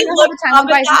 I looked up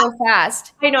by so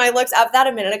fast. I know. I looked up that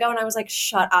a minute ago and I was like,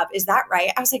 shut up. Is that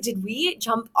right? I was like, did we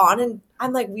jump on? And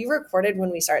I'm like, we recorded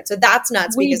when we started. So that's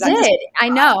nuts. We did. I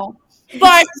know.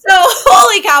 But so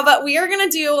holy cow. But we are going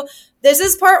to do, this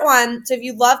is part 1. So if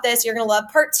you love this, you're going to love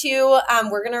part 2.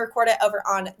 We're going to record it over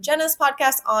on Jenna's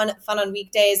podcast on Fun on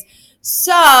Weekdays.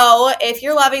 So if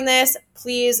you're loving this,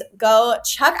 please go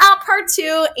check out part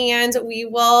 2 and we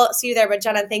will see you there. But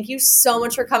Jenna, thank you so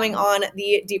much for coming on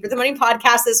the Deeper Than Money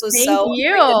podcast. This was Thank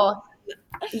you.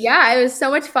 Yeah, it was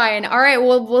so much fun. All right,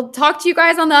 we'll talk to you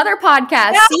guys on the other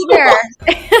podcast. See you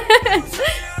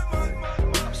there.